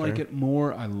I an almost like actor. it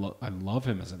more. I love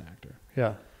him as an actor.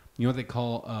 Yeah. You know what they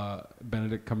call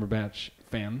Benedict Cumberbatch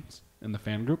fans in the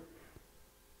fan group?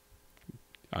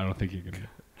 I don't think you're gonna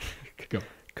go.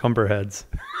 Cumberheads.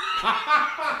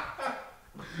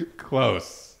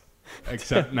 Close,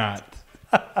 except not.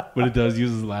 But it does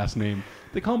use his last name.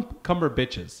 They call them Cumber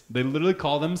Bitches. They literally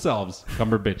call themselves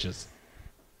Cumber Bitches.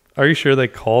 Are you sure they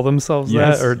call themselves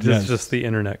Yes, that, or does yes. just the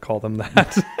internet call them that?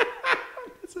 That's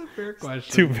a fair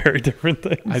question. Two very different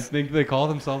things. I think they call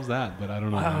themselves that, but I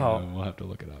don't know. Wow. We'll have to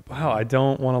look it up. Wow, I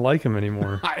don't want to like him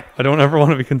anymore. I don't ever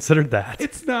want to be considered that.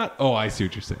 It's not. Oh, I see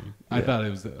what you're saying. I Yeah. thought it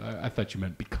was. I thought you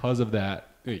meant because of that.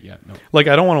 Yeah, no. Like,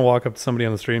 I don't want to walk up to somebody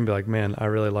on the street and be like, man, I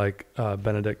really like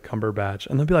Benedict Cumberbatch.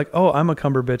 And they'll be like, oh, I'm a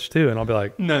Cumberbitch too. And I'll be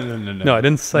like, No. no, I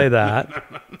didn't say that.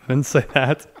 I didn't say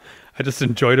that. I just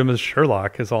enjoyed him as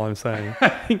Sherlock is all I'm saying.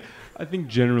 I think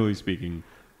generally speaking,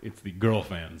 it's the girl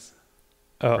fans,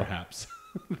 Oh, perhaps,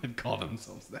 that call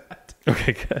themselves that.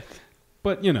 okay, good.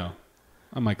 But, you know,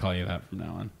 I might call you that from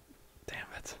now on. Damn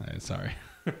it. Sorry.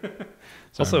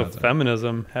 Also, about that.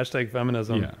 feminism,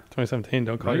 #feminism, Yeah. 2017.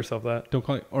 Don't call Right? yourself that. Don't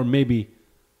call it. Or maybe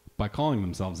by calling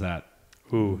themselves that,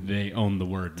 Ooh, they own the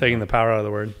word. taking the power out of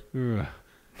the word. Ugh.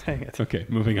 Dang it. Okay,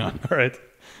 moving on. All right.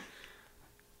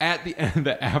 At the end,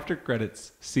 the after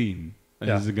credits scene. And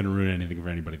Yeah. This isn't going to ruin anything for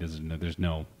anybody. There's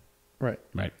no Right.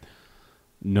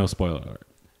 no spoiler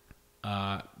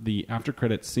alert. The after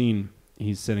credits scene.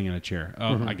 He's sitting in a chair.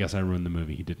 Oh, I guess I ruined the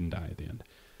movie. He didn't die at the end.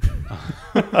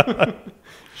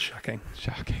 Shocking.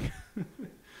 Shocking.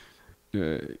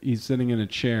 He's sitting in a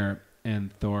chair,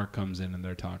 and Thor comes in, and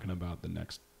they're talking about the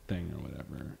next thing or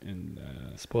whatever. And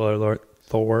Spoiler alert,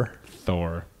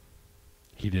 Thor.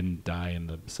 He didn't die in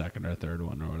the second or third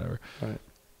one or whatever. Right.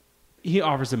 He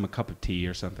offers him a cup of tea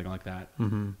or something like that.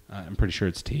 Mm-hmm. I'm pretty sure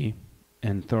it's tea.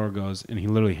 And Thor goes, and he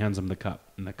literally hands him the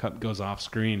cup. And the cup goes off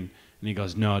screen, and he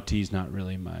goes, no, tea's not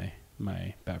really my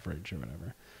beverage or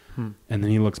whatever. And then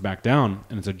he looks back down,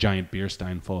 and it's a giant beer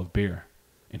stein full of beer.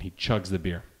 And he chugs the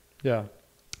beer Yeah.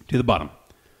 to the bottom.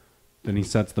 Then he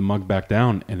sets the mug back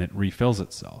down, and it refills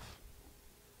itself.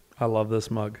 I love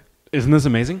this mug. Isn't this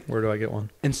amazing? Where do I get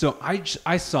one? And so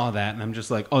I saw that, and I'm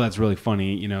just like, oh, that's really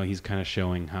funny. You know, he's kind of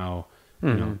showing how,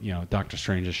 you know, Doctor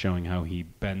Strange is showing how he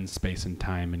bends space and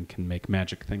time and can make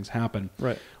magic things happen.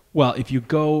 Right. Well, if you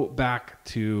go back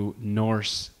to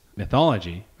Norse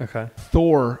mythology, Okay.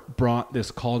 Thor brought this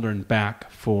cauldron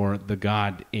back for the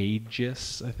god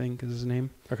Aegis, I think is his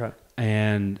name. Okay.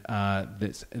 And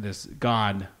this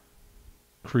god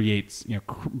creates,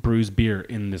 brews beer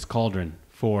in this cauldron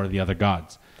for the other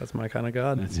gods. That's my kind of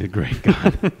god. That's a great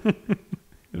god,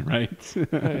 right?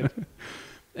 Right.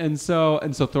 And so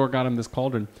Thor got him this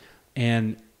cauldron,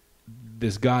 and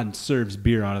this god serves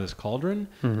beer out of this cauldron,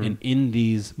 and in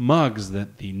these mugs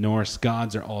that the Norse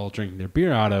gods are all drinking their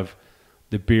beer out of,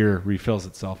 the beer refills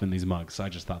itself in these mugs. So I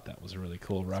just thought that was a really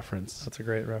cool reference. That's a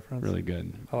great reference. Really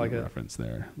good. I like it. Reference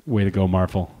there. Way to go,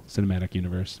 Marvel Cinematic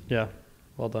Universe. Yeah,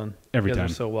 well done. Every time.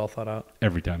 They're so well thought out.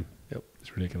 Every time. Yep,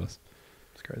 it's ridiculous.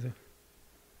 It's crazy.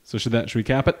 So should we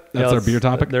cap it? That's our beer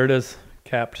topic. There it is.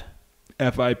 Capped.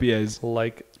 FIPAs.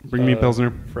 Like bring me a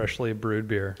Pilsner. Freshly brewed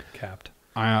beer. Capped.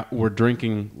 We're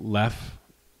drinking Lef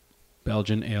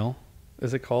Belgian Ale.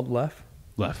 Is it called Lef?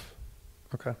 Lef.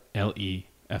 Okay.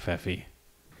 Leffe.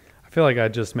 I feel like I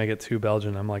just make it too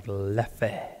Belgian. I'm like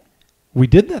Leffe. We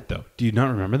did that though. Do you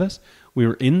not remember this? We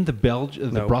were in the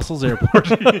Brussels airport.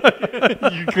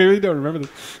 You clearly don't remember this.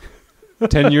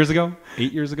 10 years ago?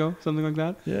 8 years ago? Something like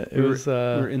that? Yeah, we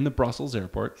were in the Brussels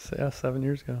airport. Yeah, 7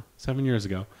 years ago. 7 years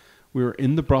ago. We were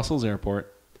in the Brussels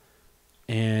airport,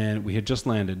 and we had just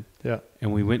landed. Yeah.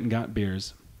 And we went and got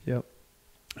beers. Yep.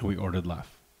 And we ordered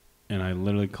Lef. And I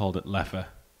literally called it Leffe.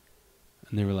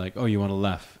 And they were like, oh, you want a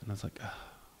Lef? And I was like, oh.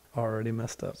 Already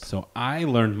messed up. So I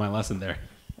learned my lesson there.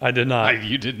 I did not.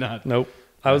 You did not. Nope.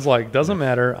 I was like, doesn't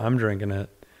matter. I'm drinking it.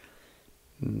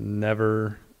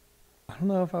 Never. I don't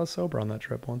know if I was sober on that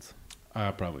trip once.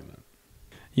 Probably not.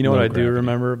 You know what I do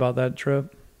remember about that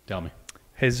trip? Tell me.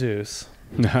 Jesus.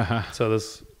 So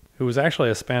this, who was actually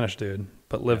a Spanish dude,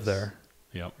 but lived there.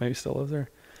 Yep. Maybe still lives there.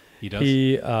 He does.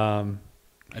 He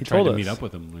tried to meet up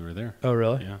with him when we were there. Oh,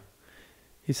 really? Yeah.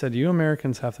 He said, you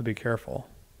Americans have to be careful.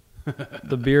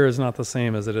 The beer is not the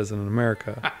same as it is in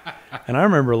America. And I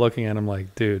remember looking at him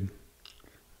like, dude,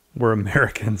 we're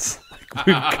Americans. Like,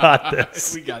 we've got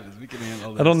this. We got this. We can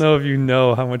handle this. I don't know if you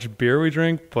know how much beer we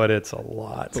drink, but it's a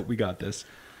lot. But we got this.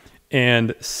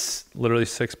 And literally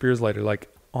 6 beers later, like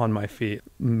on my feet,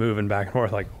 moving back and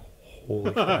forth, like,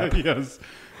 holy crap. Yes.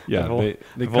 Yeah.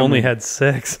 I've only had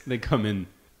 6. They come in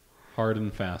hard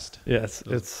and fast. Yes.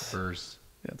 Those It's burrs.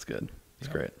 Yeah, it's good. It's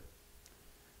great.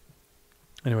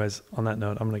 Anyways, on that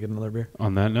note, I'm going to get another beer.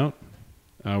 On that note,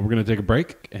 we're going to take a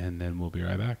break, and then we'll be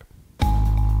right back.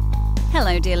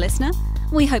 Hello, dear listener.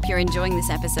 We hope you're enjoying this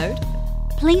episode.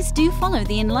 Please do follow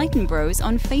the Enlightened Bros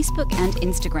on Facebook and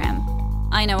Instagram.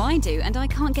 I know I do, and I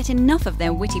can't get enough of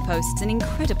their witty posts and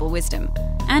incredible wisdom.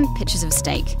 And pictures of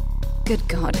steak. Good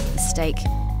God, the steak.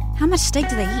 How much steak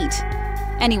do they eat?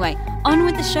 Anyway, on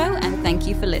with the show, and thank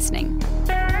you for listening.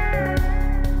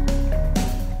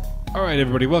 All right,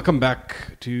 everybody, welcome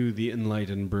back to the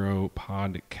Enlightened Bro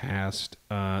podcast.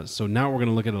 So now we're going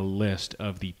to look at a list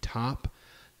of the top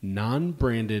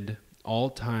non-branded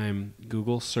all-time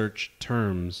Google search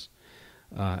terms,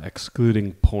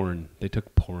 excluding porn. They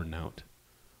took porn out,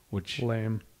 which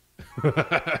lame.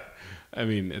 I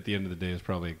mean, at the end of the day, it's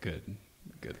probably a good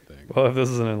thing. Well, if this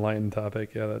is an enlightened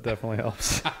topic, yeah, that definitely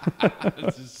helps.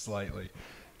 Just slightly,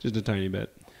 just a tiny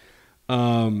bit.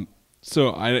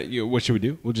 So what should we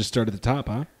do? We'll just start at the top,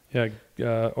 huh? Yeah,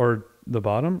 or the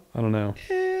bottom? I don't know.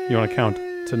 You want to count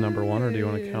to number 1, or do you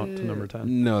want to count to number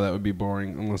 10? No, that would be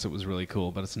boring unless it was really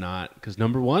cool, but it's not, because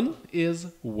number 1 is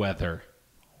weather.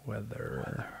 Here's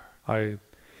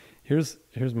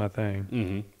my thing.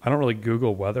 Mm-hmm. I don't really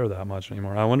Google weather that much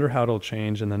anymore. I wonder how it'll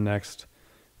change in the next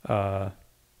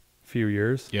few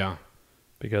years. Yeah.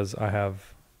 Because I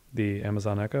have the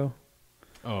Amazon Echo.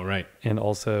 Oh, right. And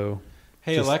also...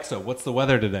 Hey, Alexa, what's the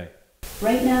weather today?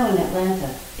 Right now in Atlanta,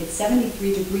 it's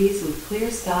 73 degrees with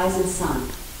clear skies and sun.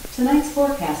 Tonight's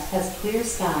forecast has clear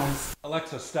skies.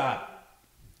 Alexa, stop.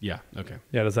 Yeah, okay.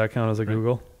 Yeah, does that count as a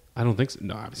Google? I don't think so.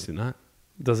 No, obviously not.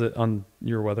 Does it on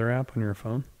your weather app on your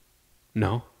phone?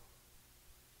 No.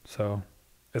 So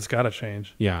it's got to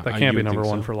change. Yeah. That can't be number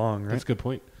 1 for long, right? That's a good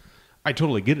point. I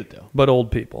totally get it, though. But old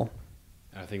people.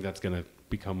 I think that's going to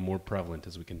become more prevalent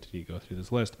as we continue to go through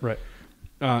this list. Right.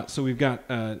 So we've got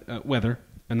weather,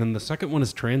 and then the second one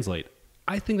is translate.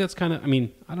 I think that's kind of,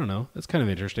 I don't know. That's kind of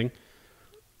interesting.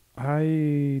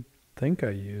 I think I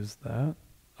used that.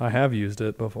 I have used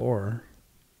it before,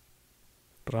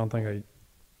 but I don't think I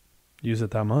use it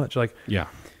that much. Like, yeah.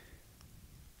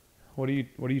 What are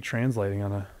you translating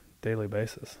on a daily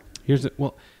basis?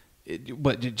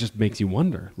 But it just makes you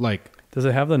wonder. Like, does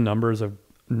it have the number of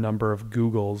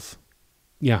Googles?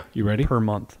 Yeah, you ready? Per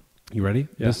month. You ready?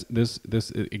 Yeah.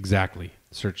 This exactly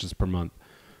searches per month.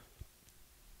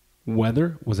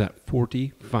 Weather was at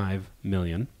 45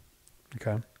 million.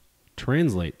 Okay.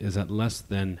 Translate is at less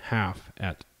than half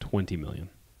at 20 million.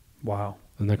 Wow.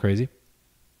 Isn't that crazy?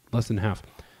 Less than half.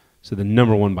 So the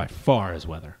number 1 by far is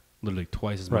weather. Literally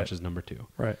twice as much as number 2.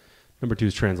 Right. Number 2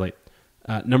 is translate.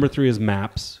 Number 3 is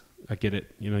maps. I get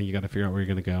it. You got to figure out where you're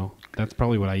going to go. That's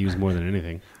probably what I use more than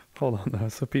anything. Hold on though.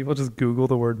 So people just Google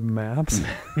the word maps.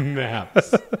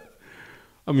 Maps.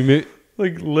 I mean,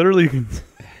 like literally,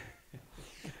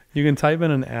 you can type in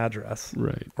an address,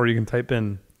 right? Or you can type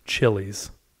in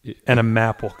Chili's, and a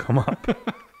map will come up.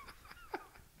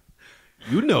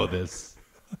 You know this.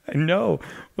 I know,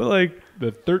 but like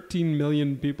the 13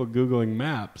 million people Googling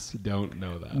maps don't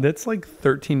know that. That's like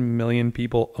 13 million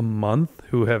people a month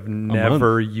who have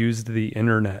never used the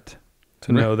internet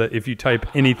to know that if you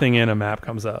type anything in, a map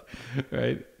comes up.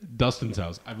 Right? Dustin's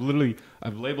house. I've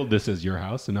labeled this as your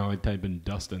house, and now I type in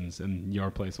Dustin's, and your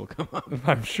place will come up.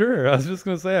 I'm sure. I was just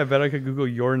going to say, I bet I could Google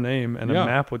your name, and a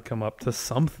map would come up to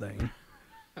something.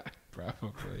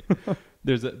 Probably.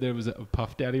 There was a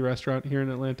Puff Daddy restaurant here in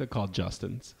Atlanta called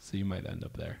Justin's, so you might end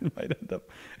up there. You might end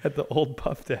up at the old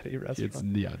Puff Daddy restaurant.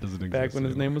 It doesn't exist back when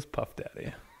his anymore. name was Puff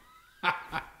Daddy.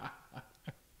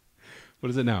 What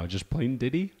is it now? Just plain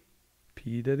Diddy?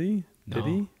 P Diddy? No,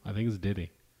 Diddy? I think it's Diddy.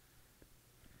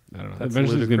 I don't know. That's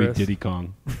Eventually, it's going to be ludicrous. Diddy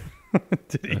Kong.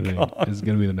 Diddy Kong. It's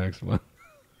going to be the next one.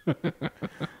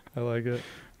 I like it.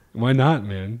 Why not,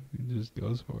 man? He just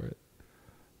goes for it.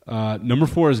 Number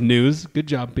 4 is news. Good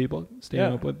job, people.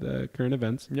 Staying up with current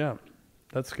events. Yeah,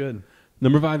 that's good.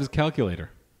 Number 5 is calculator.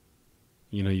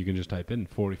 You know, you can just type in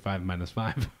 45 minus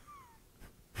 5.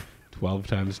 12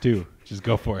 times 2. Just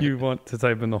go for it. You want to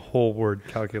type in the whole word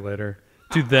calculator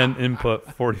to then input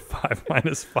 45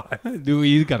 minus 5.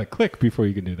 You got to click before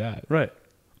you can do that. Right.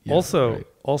 Yeah, Also,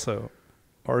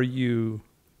 are you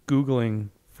Googling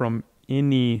from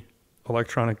any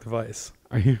electronic device?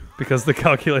 Are you? Because the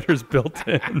calculator's built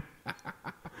in.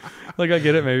 Like, I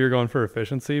get it. Maybe you're going for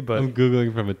efficiency, but I'm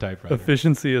Googling from a typewriter.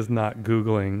 efficiency is not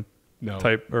Googling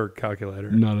type or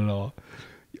calculator. Not at all.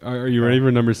 Are you ready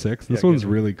for number 6? This one's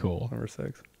really cool. Number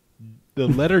 6. The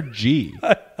letter G.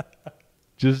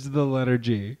 Just the letter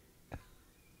G.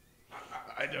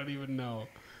 I don't even know.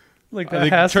 Like, Are that they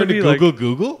has trying to be to Google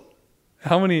Google?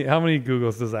 How many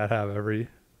Googles does that have every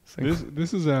single?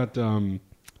 This is at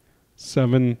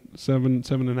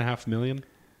 7.5 million.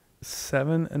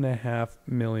 7.5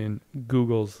 million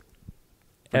Googles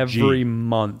For every G.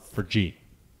 month. For G.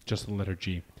 Just the letter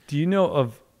G. Do you know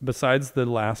of, besides the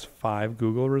last 5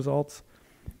 Google results,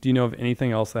 do you know of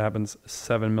anything else that happens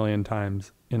 7 million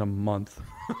times in a month?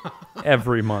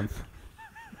 Every month.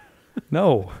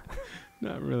 No.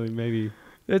 Not really. Maybe.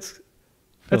 That's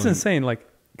insane. Like,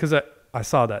 because I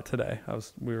saw that today.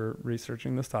 We were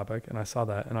researching this topic, and I saw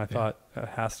that, and I thought it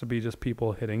has to be just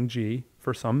people hitting G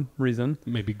for some reason.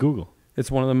 Maybe Google. It's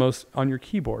one of the most on your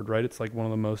keyboard, right? It's like one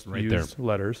of the most used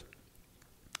letters,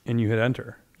 and you hit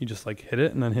enter. You just like hit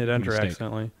it and then hit enter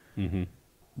accidentally. Mm-hmm.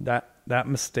 That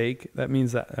mistake, that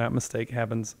means that mistake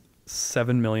happens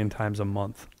 7 million times a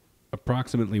month.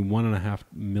 Approximately 1.5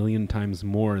 million times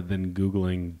more than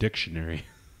Googling dictionary,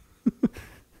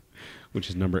 which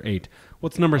is number 8.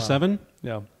 What's number 7?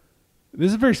 Yeah.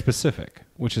 This is very specific,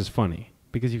 which is funny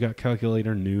because you got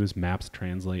calculator, news, maps,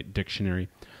 translate, dictionary.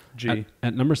 G.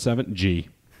 At number 7, G.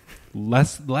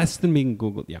 Less than being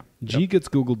Googled. Yeah. G gets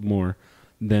Googled more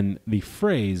than the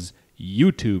phrase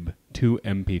YouTube to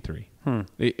MP3.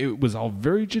 It was all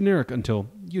very generic until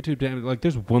YouTube. Like,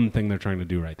 there's one thing they're trying to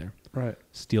do right there. Right.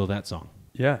 Steal that song.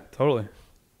 Yeah, totally.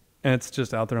 And it's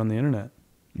just out there on the internet.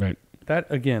 Right. That,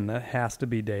 again, that has to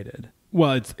be dated.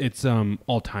 Well, it's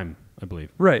all time, I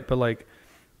believe. Right, but like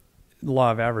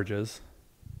law of averages,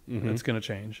 it's going to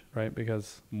change, right?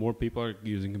 Because more people are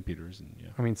using computers, and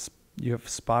I mean, you have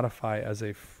Spotify as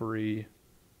a free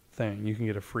thing. You can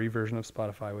get a free version of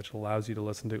Spotify, which allows you to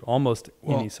listen to almost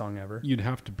any song ever. You'd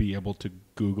have to be able to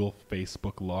Google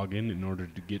Facebook login in order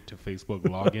to get to Facebook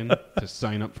login to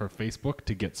sign up for Facebook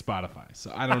to get Spotify.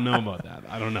 So I don't know about that.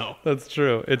 I don't know. That's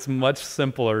true. It's much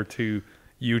simpler to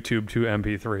YouTube to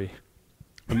MP3.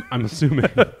 I'm assuming.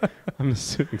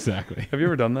 Exactly. Have you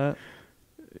ever done that?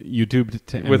 YouTube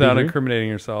to MP3? Without incriminating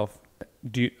yourself.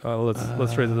 Do you,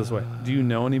 let's phrase it this way. Do you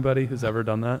know anybody who's ever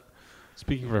done that?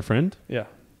 Speaking for a friend? Yeah,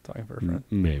 talking for a friend.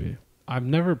 Maybe. I've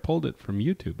never pulled it from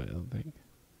YouTube, I don't think.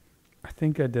 I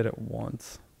think I did it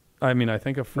once. I mean, I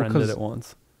think a friend did it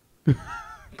once.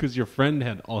 Because your friend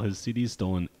had all his CDs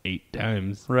stolen 8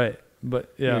 times. Right.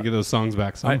 But yeah. You get those songs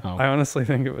back somehow. I honestly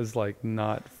think it was like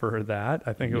not for that.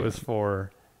 I think it was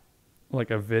for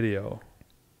like a video.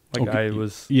 Like I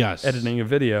was editing a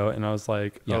video and I was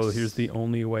like, oh, here's the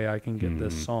only way I can get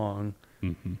this song.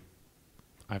 Mm-hmm.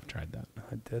 I've tried that.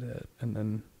 I did it. And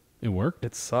then it worked?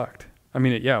 It sucked. I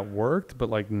mean, it worked, but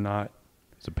like not.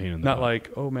 It's a pain in the butt. butt.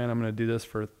 Like, oh man, I'm going to do this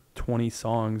for 20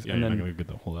 songs and then not gonna get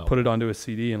the whole album. Put it onto a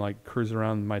CD and like cruise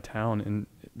around my town and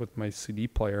with my CD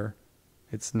player.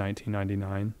 It's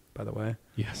 $19.99, by the way.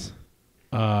 Yes.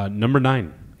 Number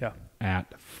 9. Yeah.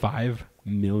 at 5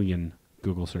 million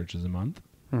Google searches a month.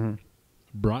 Mm-hmm.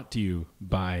 Brought to you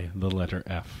by the letter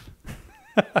F.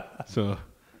 So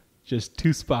just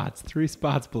 3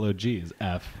 spots below G is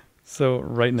F. So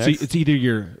right next, So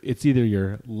it's either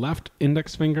your left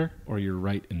index finger or your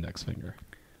right index finger.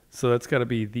 so that's got to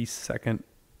be the second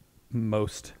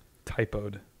most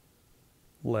typoed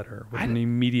letter with an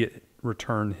immediate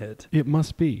return hit. It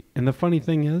must be. And the funny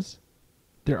thing is,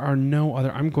 there are no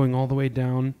other. I'm going all the way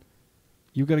down.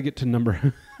 You got to get to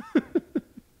number.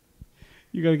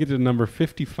 You got to get to number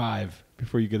 55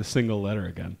 before you get a single letter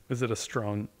again. Is it a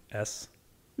strong S?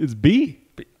 It's B.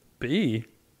 B?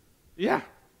 Yeah.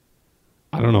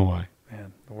 I don't know why.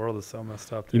 Man, the world is so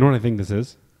messed up. Dude. You know what I think this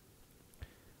is?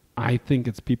 I think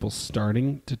it's people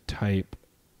starting to type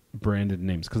branded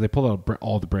names because they pull out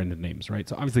all the branded names, right?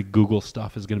 So obviously Google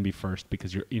stuff is going to be first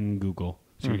because you're in Google.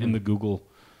 So you're in the Google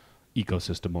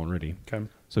ecosystem already. Okay.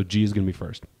 So G is going to be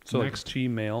first. So next, like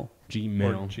Gmail.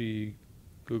 Gmail.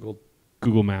 Or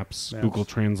Google Maps, Google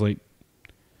Translate,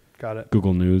 Got it.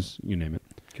 Google News, you name it.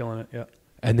 Killing it, yeah.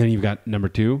 And then you've got number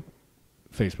 2,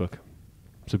 Facebook.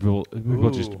 So people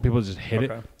just hit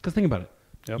it. Because think about it.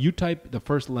 Yep. You type the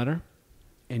first letter,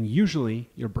 and usually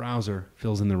your browser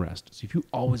fills in the rest. So if you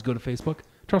always go to Facebook,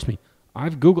 trust me, I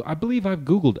believe I've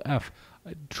Googled F.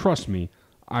 Trust me,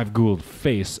 I've Googled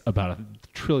face about 1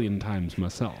 trillion times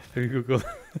myself. Have you Googled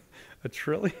 1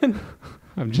 trillion?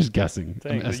 I'm just guessing.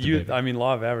 Dang,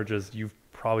 law of averages, you've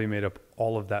probably made up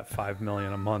all of that 5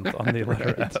 million a month on the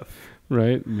letter F.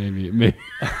 Right? Maybe.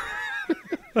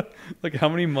 Like, how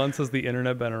many months has the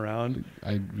internet been around?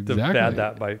 Divide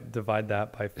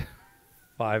that by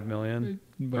 5 million,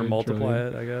 or multiply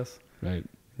it, I guess. Right.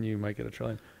 And you might get 1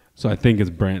 trillion. So I think it's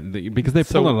because they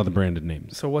pull out all the branded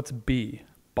names. So what's B?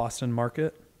 Boston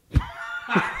Market?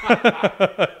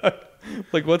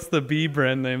 Like, what's the B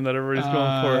brand name that everybody's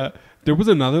going for? There was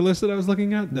another list that I was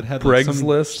looking at that had Bregg's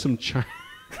list? some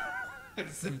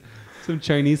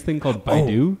Chinese thing called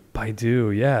Baidu. Oh,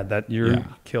 Baidu, yeah. That you're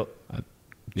killed.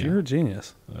 Yeah. You're a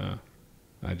genius.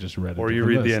 I just read it. Or you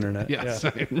read the internet. Yes,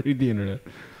 I read the internet.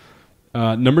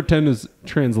 Number 10 is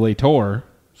translator.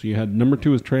 So you had number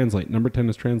 2 is translate. Number 10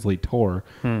 is translator.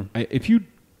 If you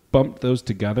bumped those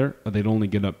together, they'd only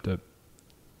get up to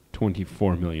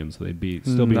 24 million. So they'd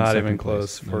still be not in even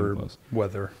place. close for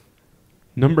weather.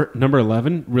 Number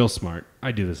 11, real smart.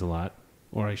 I do this a lot,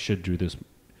 or I should do this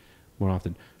more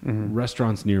often.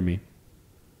 Restaurants near me.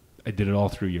 I did it all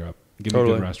through Europe. Give me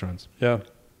good restaurants. Yeah.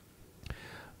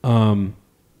 Funny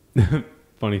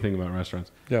thing about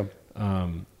restaurants. Yeah.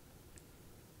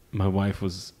 My wife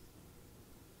was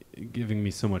giving me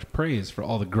so much praise for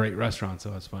all the great restaurants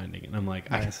I was finding, and I'm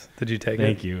like, nice. Did you take it?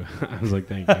 Thank you. I was like,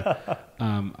 thank you.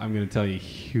 I'm going to tell you a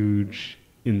huge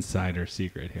insider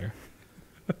secret here.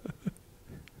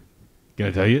 Can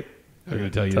I tell you it? I'm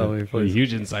going to tell you me, please. A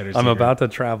huge insider secret. I'm about to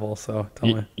travel, so tell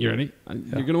me. You ready? You're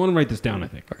going to want to write this down, I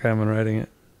think. Okay, I'm writing it.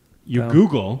 You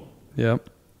Google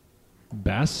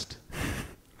best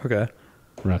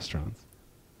restaurants.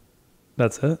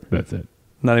 That's it? That's it.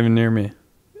 Not even near me.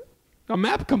 A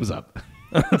map comes up.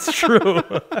 That's true.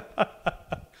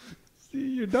 See,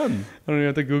 you're done. I don't even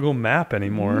have to Google Map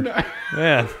anymore. No.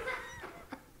 Man.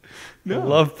 No. I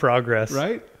love progress.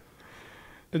 Right?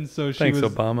 And so Thanks,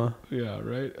 Obama. Yeah,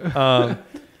 right.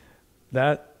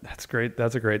 That's great.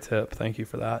 That's a great tip. Thank you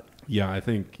for that. Yeah, I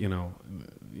think,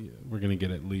 we're going to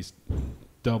get at least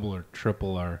double or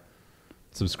triple our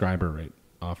subscriber rate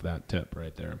off that tip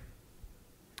right there.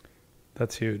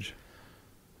 That's huge.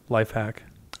 Life hack.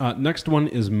 Next one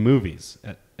is movies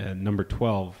at number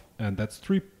 12, and that's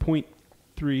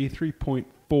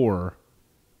 3.4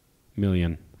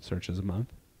 million searches a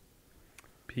month.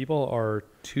 People are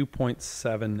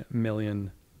 2.7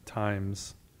 million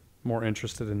times more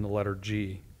interested in the letter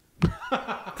G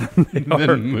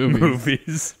than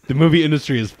movies. The movie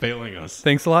industry is failing us.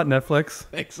 Thanks a lot, Netflix.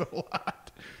 Thanks a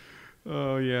lot.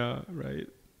 Oh, yeah, right.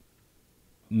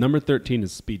 Number 13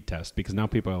 is speed test, because now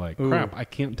people are like, crap, I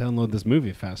can't download this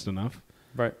movie fast enough.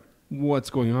 Right. What's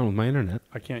going on with my internet?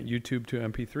 I can't YouTube to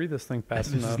MP3 this thing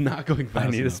fast enough. This is not going fast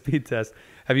enough. I need a speed test.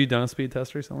 Have you done a speed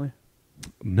test recently?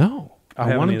 No.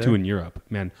 I wanted to in Europe.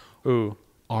 Man, Ooh.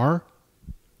 Our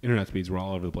internet speeds were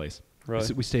all over the place.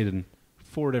 Really? We stayed in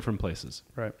 4 different places.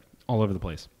 Right. All over the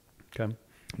place. Okay.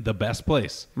 The best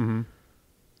place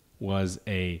was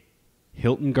a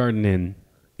Hilton Garden Inn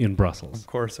in Brussels. Of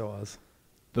course it was.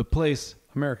 The place...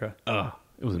 America.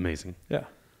 It was amazing. Yeah.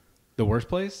 The worst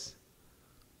place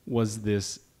was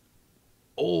this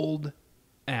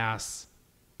old-ass...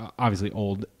 obviously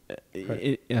old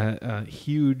a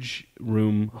huge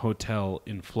room hotel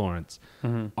in Florence.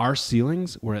 Our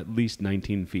ceilings were at least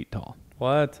 19 feet tall.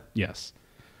 What? Yes.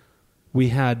 We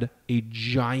had a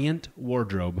giant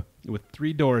wardrobe with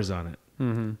 3 doors on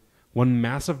it. One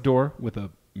massive door with a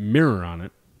mirror on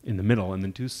it in the middle, and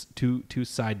then two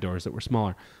side doors that were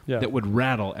smaller that would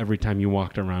rattle every time you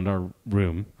walked around our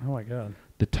room. Oh my God.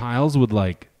 The tiles would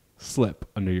like slip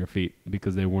under your feet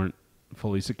because they weren't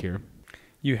fully secure.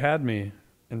 You had me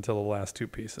until the last 2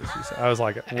 pieces. I was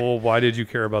like, well, why did you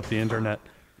care about the internet?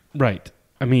 Right.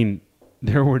 I mean,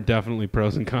 there were definitely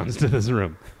pros and cons to this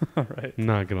room. Right. I'm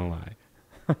not going to lie.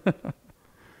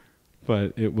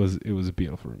 But it was a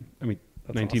beautiful room. I mean,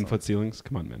 19-foot ceilings.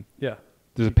 Come on, man. Yeah.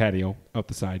 There's a patio out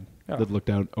the side that looked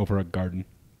out over a garden.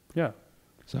 Yeah.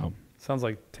 So sounds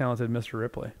like Talented Mr.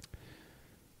 Ripley.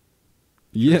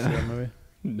 Yeah. See that movie?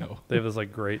 No. They have this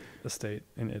like great estate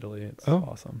in Italy. It's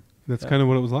awesome. That's kind of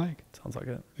what it was like. Sounds like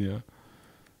it. Yeah.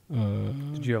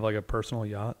 Did you have like a personal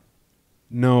yacht?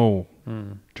 No.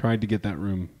 Tried to get that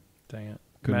room. Dang it.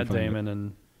 Couldn't Matt find Damon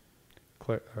and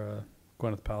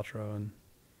Gwyneth Paltrow and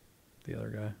the other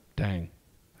guy Dang.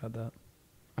 had that.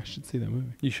 I should see that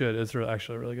movie. You should. It's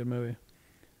actually a really good movie.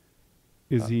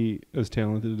 Is he as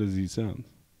talented as he sounds?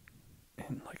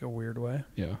 In like a weird way.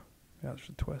 Yeah. Yeah, there's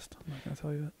a twist. I'm not going to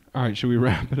tell you that. All right, should we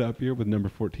wrap it up here with number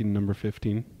 14 and number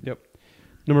 15? Yep.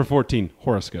 Number 14,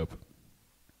 horoscope.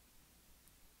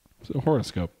 So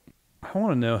horoscope. I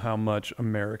want to know how much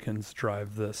Americans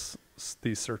drive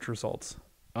these search results.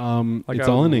 It's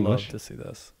all in English. Love to see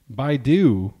this.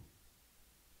 Baidu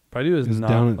is not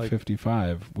down at like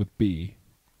 55 with B.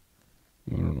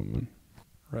 I don't know, man.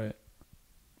 Right.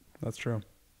 That's true.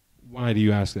 Why do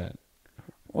you ask that?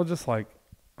 Well, just like,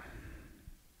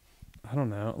 I don't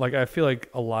know. Like, I feel like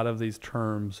a lot of these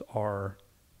terms are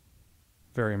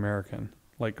very American.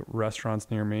 Like restaurants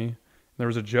near me. There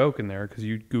was a joke in there because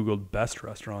you Googled best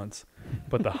restaurants,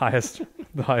 but the highest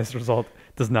result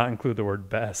does not include the word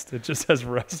best. It just says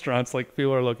restaurants. Like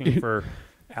people are looking for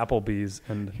Applebee's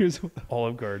and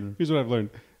Olive Garden. Here's what I've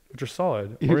learned. Which are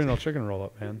solid. Oriental chicken roll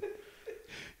up, man.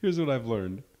 Here's what I've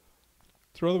learned.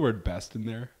 Throw the word best in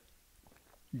there.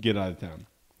 Get out of town.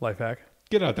 Life hack.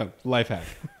 Get out of town. Life hack.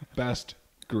 Best,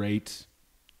 great,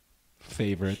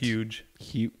 favorite. Huge.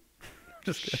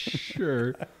 Just kidding.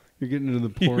 Sure. You're getting into the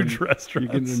porn. Huge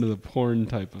restaurants. You're getting into the porn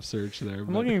type of search there.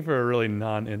 I'm looking for a really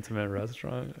non-intimate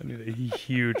restaurant. I need a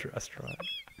huge restaurant.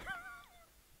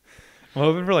 I'm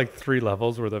hoping for like 3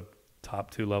 levels where the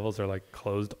top 2 levels are like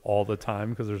closed all the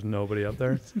time because there's nobody up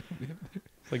there. It's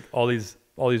like all these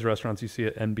restaurants you see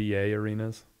at NBA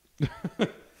arenas.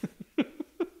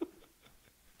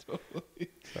 Totally.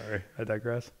 Sorry, I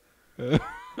digress.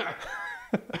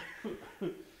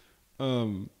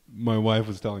 My wife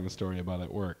was telling a story about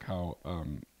at work how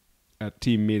at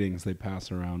team meetings they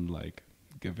pass around like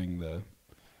giving the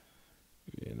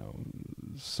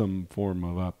some form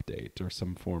of update or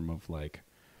some form of like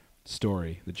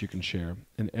story that you can share,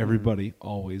 and everybody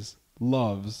always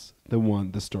loves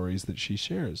the stories that she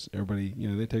shares. Everybody,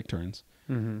 they take turns.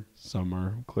 Some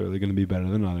are clearly going to be better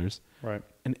than others, right?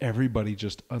 And everybody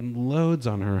just unloads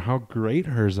on her how great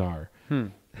hers are.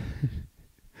 And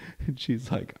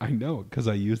she's like, I know, because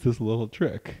I use this little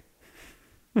trick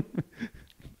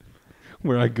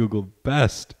where I Google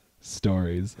best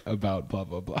stories about blah,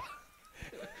 blah, blah.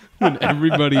 When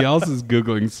everybody else is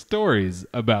Googling stories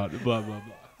about blah, blah,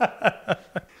 blah.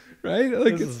 Right?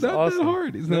 Like, it's not awesome. That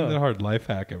hard. It's not that hard. Life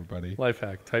hack, everybody. Life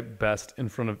hack. Type best in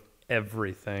front of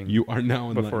everything. You are now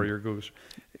in before you're Google.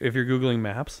 If you're Googling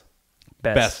maps,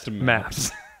 best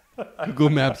maps. Google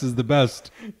Maps is the best.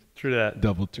 True that.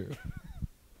 Double true.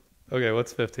 Okay,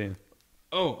 what's 15?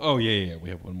 Oh, yeah. We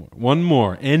have one more. One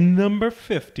more. And number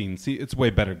 15. See, it's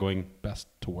way better going best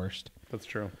to worst. That's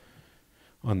true.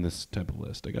 On this type of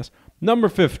list, I guess. Number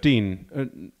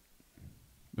 15.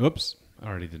 Oops. I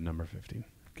already did number 15.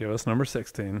 Give us number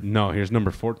 16. No, here's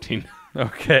number 14.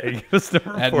 Okay, give us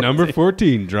number 14. At number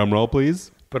 14, drum roll,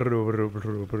 please.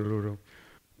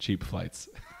 Cheap flights.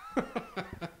 All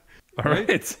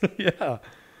right. Yeah.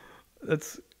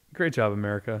 That's great job,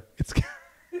 America.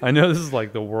 I know this is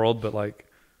like the world, but like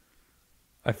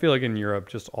I feel like in Europe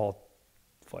just all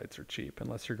flights are cheap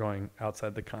unless you're going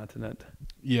outside the continent.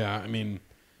 Yeah, I mean,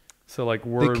 so like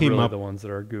we're really the ones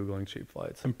that are Googling cheap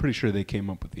flights. I'm pretty sure they came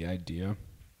up with the idea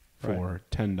for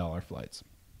 $10 flights.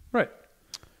 Right.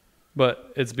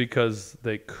 But it's because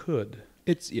they could.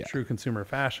 It's true consumer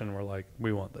fashion. We're like,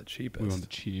 we want the cheapest. We want the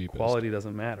cheapest. Quality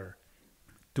doesn't matter.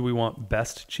 Do we want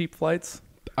best cheap flights?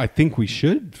 I think we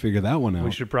should figure that one out.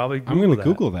 We should probably Google I'm going to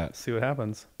Google that. See what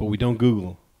happens. But we don't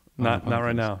Google. Not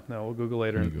right now. No, we'll Google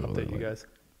later and update you guys.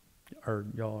 or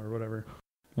y'all or whatever.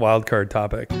 Wild card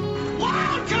topic.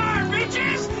 Wild card,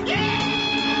 bitches! Yeah!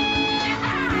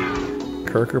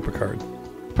 Kirk or Picard?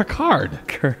 Picard.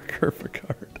 Kirk or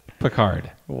Picard?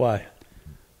 Picard. Why?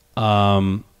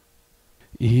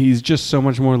 He's just so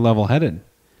much more level-headed,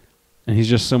 and he's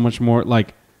just so much more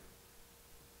like.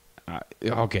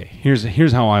 Okay,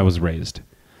 here's how I was raised.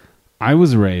 I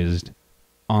was raised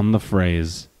on the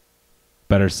phrase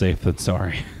 "better safe than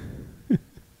sorry."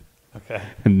 Okay.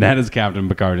 And that is Captain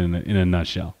Picard in a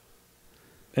nutshell.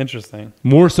 Interesting.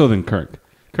 More so than Kirk.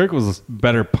 Kirk was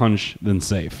better punch than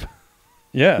safe.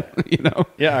 Yeah. You know?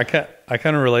 Yeah, I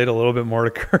kind of relate a little bit more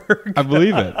to Kirk. I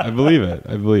believe it. I believe it.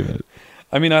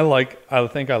 I mean, I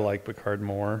think I like Picard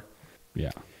more.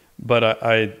 Yeah. But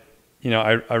I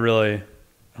really,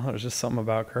 there's just something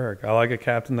about Kirk. I like a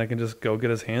captain that can just go get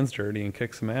his hands dirty and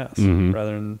kick some ass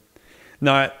rather than.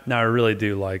 No, I really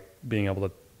do like being able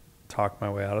to talk my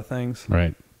way out of things.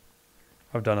 Right.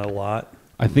 I've done it a lot.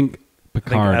 I think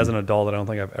Picard, as an adult, I don't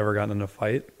think I've ever gotten in a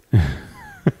fight,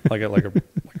 like a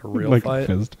real like fight.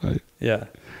 A fist fight. Yeah.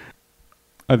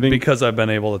 I think because I've been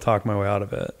able to talk my way out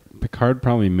of it. Picard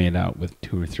probably made out with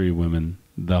 2 or 3 women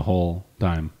the whole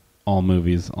time, all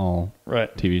movies, all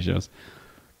TV shows.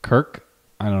 Kirk,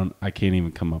 I can't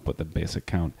even come up with a basic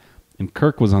count. And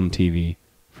Kirk was on TV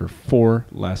for 4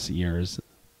 less years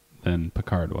than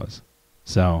Picard was.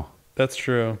 So that's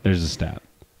true. There's a stat.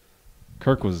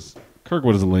 Kirk was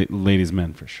a ladies'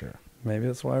 man for sure. Maybe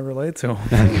that's why I relate to him.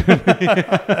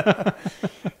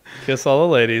 Kiss all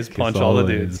the ladies, punch all the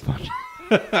dudes.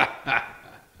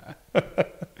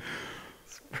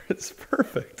 It's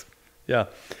perfect. Yeah.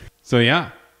 So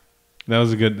yeah, that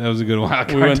was a good wild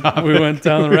card. We went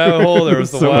down the rabbit hole. There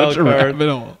was the so wild card. Rabbit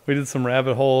hole. We did some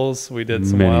rabbit holes. We did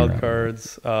some wild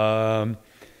cards. I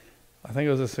think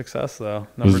it was a success though.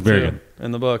 Number 2 very good.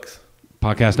 In the books.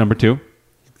 Podcast number 2.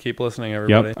 Keep listening,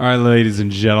 everybody. Yep. All right, ladies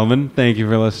and gentlemen, thank you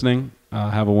for listening.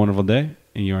 Have a wonderful day,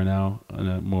 and you are now a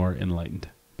more enlightened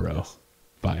bro. Yes.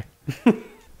 Bye.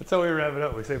 That's how we wrap it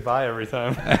up. We say bye every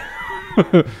time.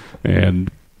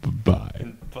 And bye.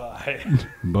 And bye.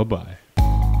 Bye-bye.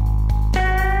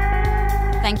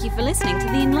 Thank you for listening to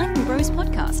the Enlightened Bros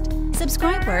podcast.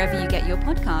 Subscribe wherever you get your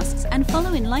podcasts and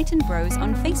follow Enlightened Bros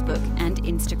on Facebook and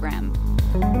Instagram.